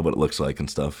and what it looks like and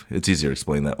stuff. It's easier to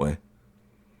explain that way.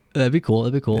 That'd be cool.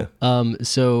 Yeah.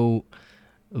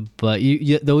 But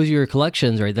those are your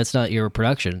collections, right? That's not your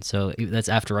production. So that's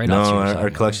after write-offs. No, our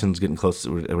collection's getting close.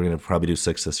 We're going to probably do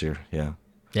 6 this year. Yeah.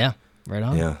 Yeah. Right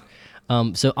on. Yeah.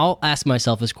 So I'll ask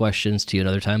myself his questions to you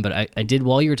another time. But I did,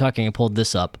 while you were talking, I pulled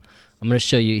this up. I'm going to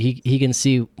show you. He can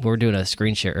see we're doing a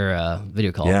screen share or a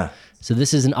video call. Yeah. So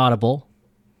this is an Audible.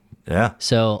 Yeah.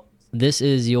 So this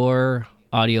is your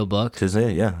audiobook. It is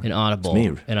it, yeah. An Audible.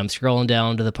 It's me. And I'm scrolling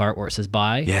down to the part where it says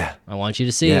buy. Yeah. I want you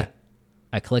to see. Yeah.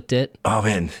 I clicked it. Oh,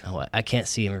 man. Oh, I can't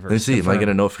see in reverse. Let me see. Am I getting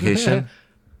a notification?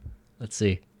 Let's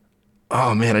see.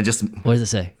 Oh, man. What does it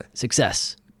say?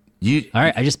 Success. All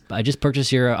right. I just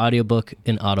purchased your audiobook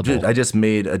in Audible. Dude, I just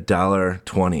made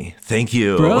 $1.20. Thank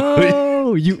you.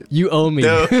 Bro, you owe me.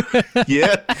 No.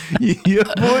 Yeah,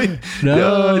 boy.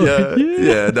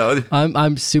 No.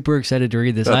 I'm super excited to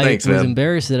read this. Thanks, I was man.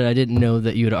 embarrassed that I didn't know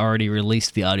that you had already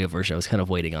released the audio version. I was kind of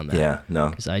waiting on that. Yeah,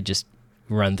 no. Because I just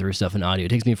run through stuff in audio. It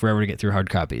takes me forever to get through hard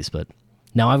copies, but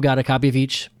now I've got a copy of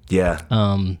each. Yeah.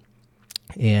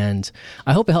 And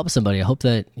I hope it helps somebody. I hope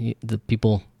that the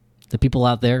people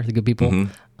out there, the good people,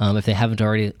 if they haven't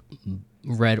already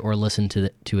read or listened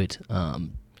to it,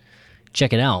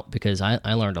 check it out, because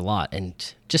I learned a lot.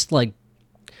 And just like,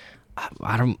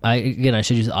 I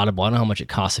should use Audible. I don't know how much it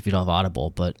costs if you don't have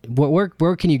Audible, but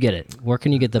where can you get it? Where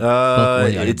can you get the book or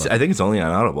the audiobook? I think it's only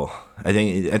on Audible. I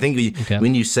think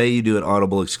when you say you do an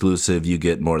Audible exclusive, you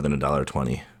get more than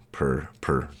 $1.20 per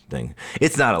thing.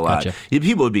 It's not a lot. Gotcha.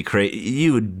 People would be crazy.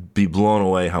 You would be blown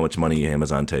away how much money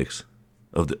Amazon takes.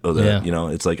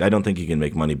 It's like, I don't think you can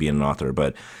make money being an author,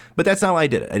 but that's not why I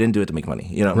did it. I didn't do it to make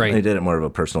money. Right. I did it more of a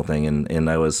personal thing, and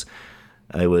I tore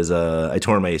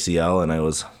my ACL, and I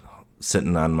was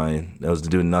I was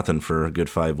doing nothing for a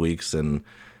good 5 weeks, and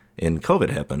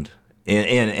COVID happened.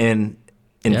 And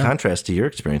in contrast to your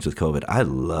experience with COVID, I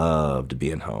loved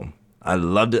being home. I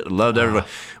loved it. Loved everybody.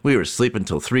 We were sleeping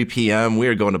until 3 p.m. We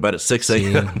were going to bed at 6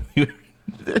 a.m.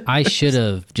 I should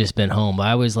have just been home.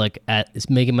 I was like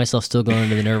making myself still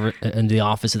going into the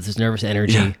office with this nervous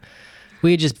energy. Yeah.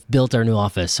 We had just built our new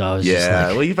office, so I was just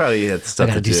like, well, you probably had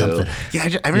stuff to do. Something.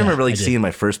 Yeah, I remember seeing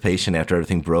my first patient after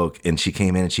everything broke, and she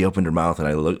came in and she opened her mouth, and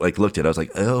I looked at it. I was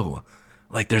like, oh,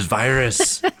 like there's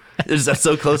virus. I'm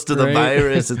so close to the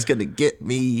virus, it's gonna get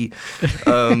me.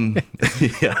 I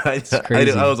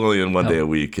was only in 1 day a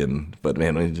week, but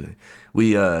man,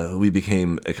 we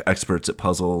became experts at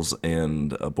puzzles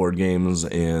and board games,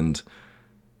 and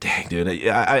dang, dude,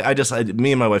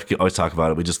 me and my wife always talk about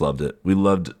it. We just loved it. We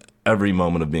loved every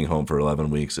moment of being home for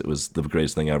 11 weeks. It was the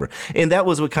greatest thing ever, and that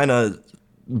was what kind of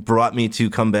brought me to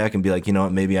come back and be like, you know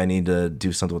what, maybe I need to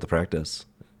do something with the practice,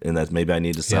 and that maybe I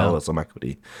need to sell some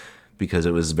equity, because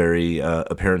it was very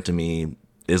apparent to me,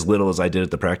 as little as I did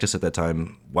at the practice at that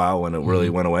time. Wow, when it really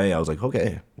went away, I was like,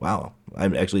 okay, wow, I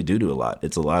actually do a lot.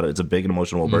 It's a big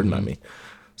emotional burden on me.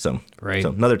 So, so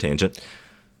another tangent.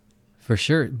 For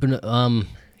sure. But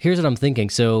here's what I'm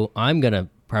thinking. So I'm going to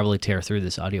probably tear through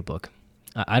this audiobook.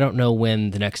 I don't know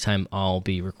when the next time I'll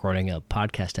be recording a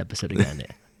podcast episode again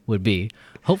would be.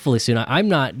 Hopefully soon. I'm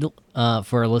not,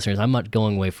 for our listeners, I'm not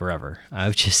going away forever.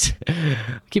 I've just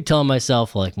keep telling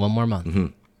myself, like, one more month.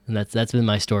 And that's been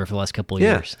my story for the last couple of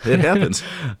years. Yeah, it happens.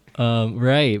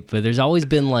 Right. But there's always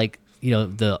been, like, you know,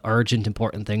 the urgent,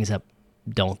 important things that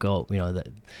don't go, you know, that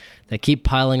keep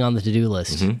piling on the to-do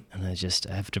list, and I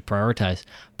have to prioritize.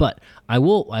 But I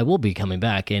will be coming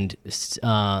back, and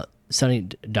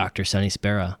Dr. Sonny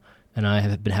Spera and I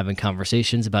have been having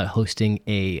conversations about hosting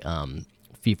a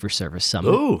fee-for-service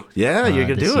summit. Oh, yeah, you're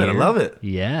going to do it. I love it.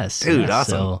 Yes. Dude,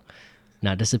 awesome. So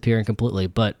not disappearing completely.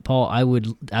 But, Paul, I would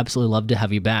absolutely love to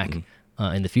have you back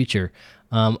in the future.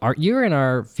 You're in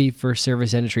our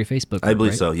fee-for-service industry Facebook group, I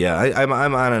believe right? so, yeah. I'm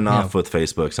on and off with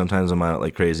Facebook. Sometimes I'm on it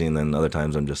like crazy, and then other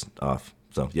times I'm just off.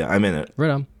 So, yeah, I'm in it.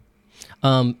 Right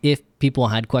on. If people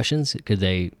had questions, could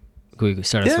we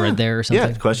start a thread there or something?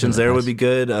 Yeah, questions there would be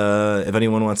good. If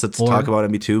anyone wants to talk about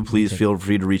me too, please feel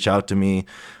free to reach out to me.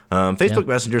 Facebook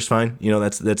Messenger's fine. You know,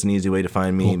 that's an easy way to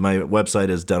find me. Cool. My website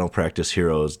is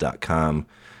dentalpracticeheroes.com.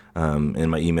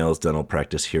 And my email is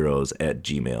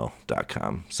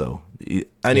dentalpracticeheroes@gmail.com. So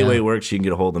any way works, you can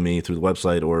get a hold of me through the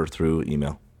website or through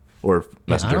email or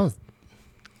Messenger.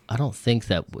 I don't think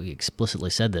that we explicitly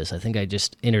said this. I think I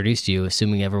just introduced you,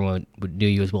 assuming everyone knew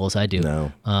you as well as I do.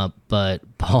 No. But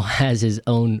Paul has his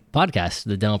own podcast,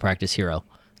 the Dental Practice Heroes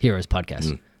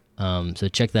podcast. So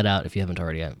check that out if you haven't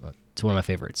already. It's one of my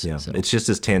favorites. Yeah, so. It's just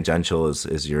as tangential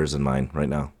as yours and mine right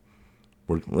now.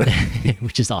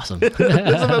 Which is awesome. That's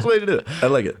the best way to do it. I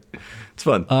like it. It's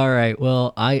fun. All right.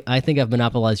 Well, I think I've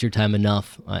monopolized your time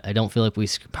enough. I don't feel like we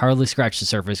hardly scratched the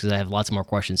surface because I have lots more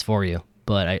questions for you.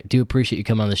 But I do appreciate you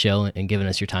coming on the show and giving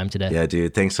us your time today. Yeah,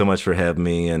 dude. Thanks so much for having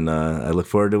me, and I look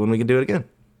forward to when we can do it again.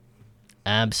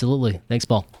 Absolutely. Thanks,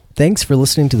 Paul. Thanks for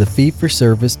listening to the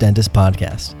Fee-for-Service Dentist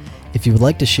Podcast. If you would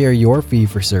like to share your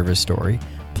fee-for-service story,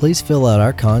 please fill out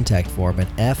our contact form at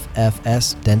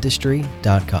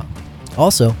ffsdentistry.com.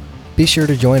 Also, be sure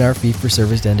to join our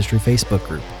Fee-for-Service Dentistry Facebook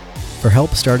group. For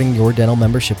help starting your dental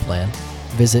membership plan,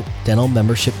 visit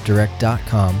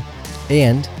dentalmembershipdirect.com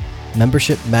and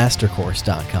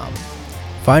membershipmastercourse.com.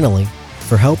 Finally,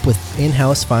 for help with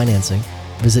in-house financing,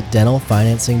 visit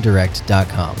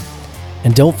dentalfinancingdirect.com.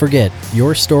 And don't forget,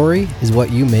 your story is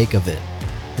what you make of it.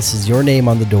 This is your name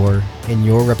on the door and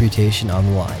your reputation on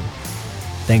the line.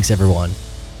 Thanks, everyone.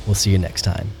 We'll see you next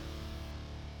time.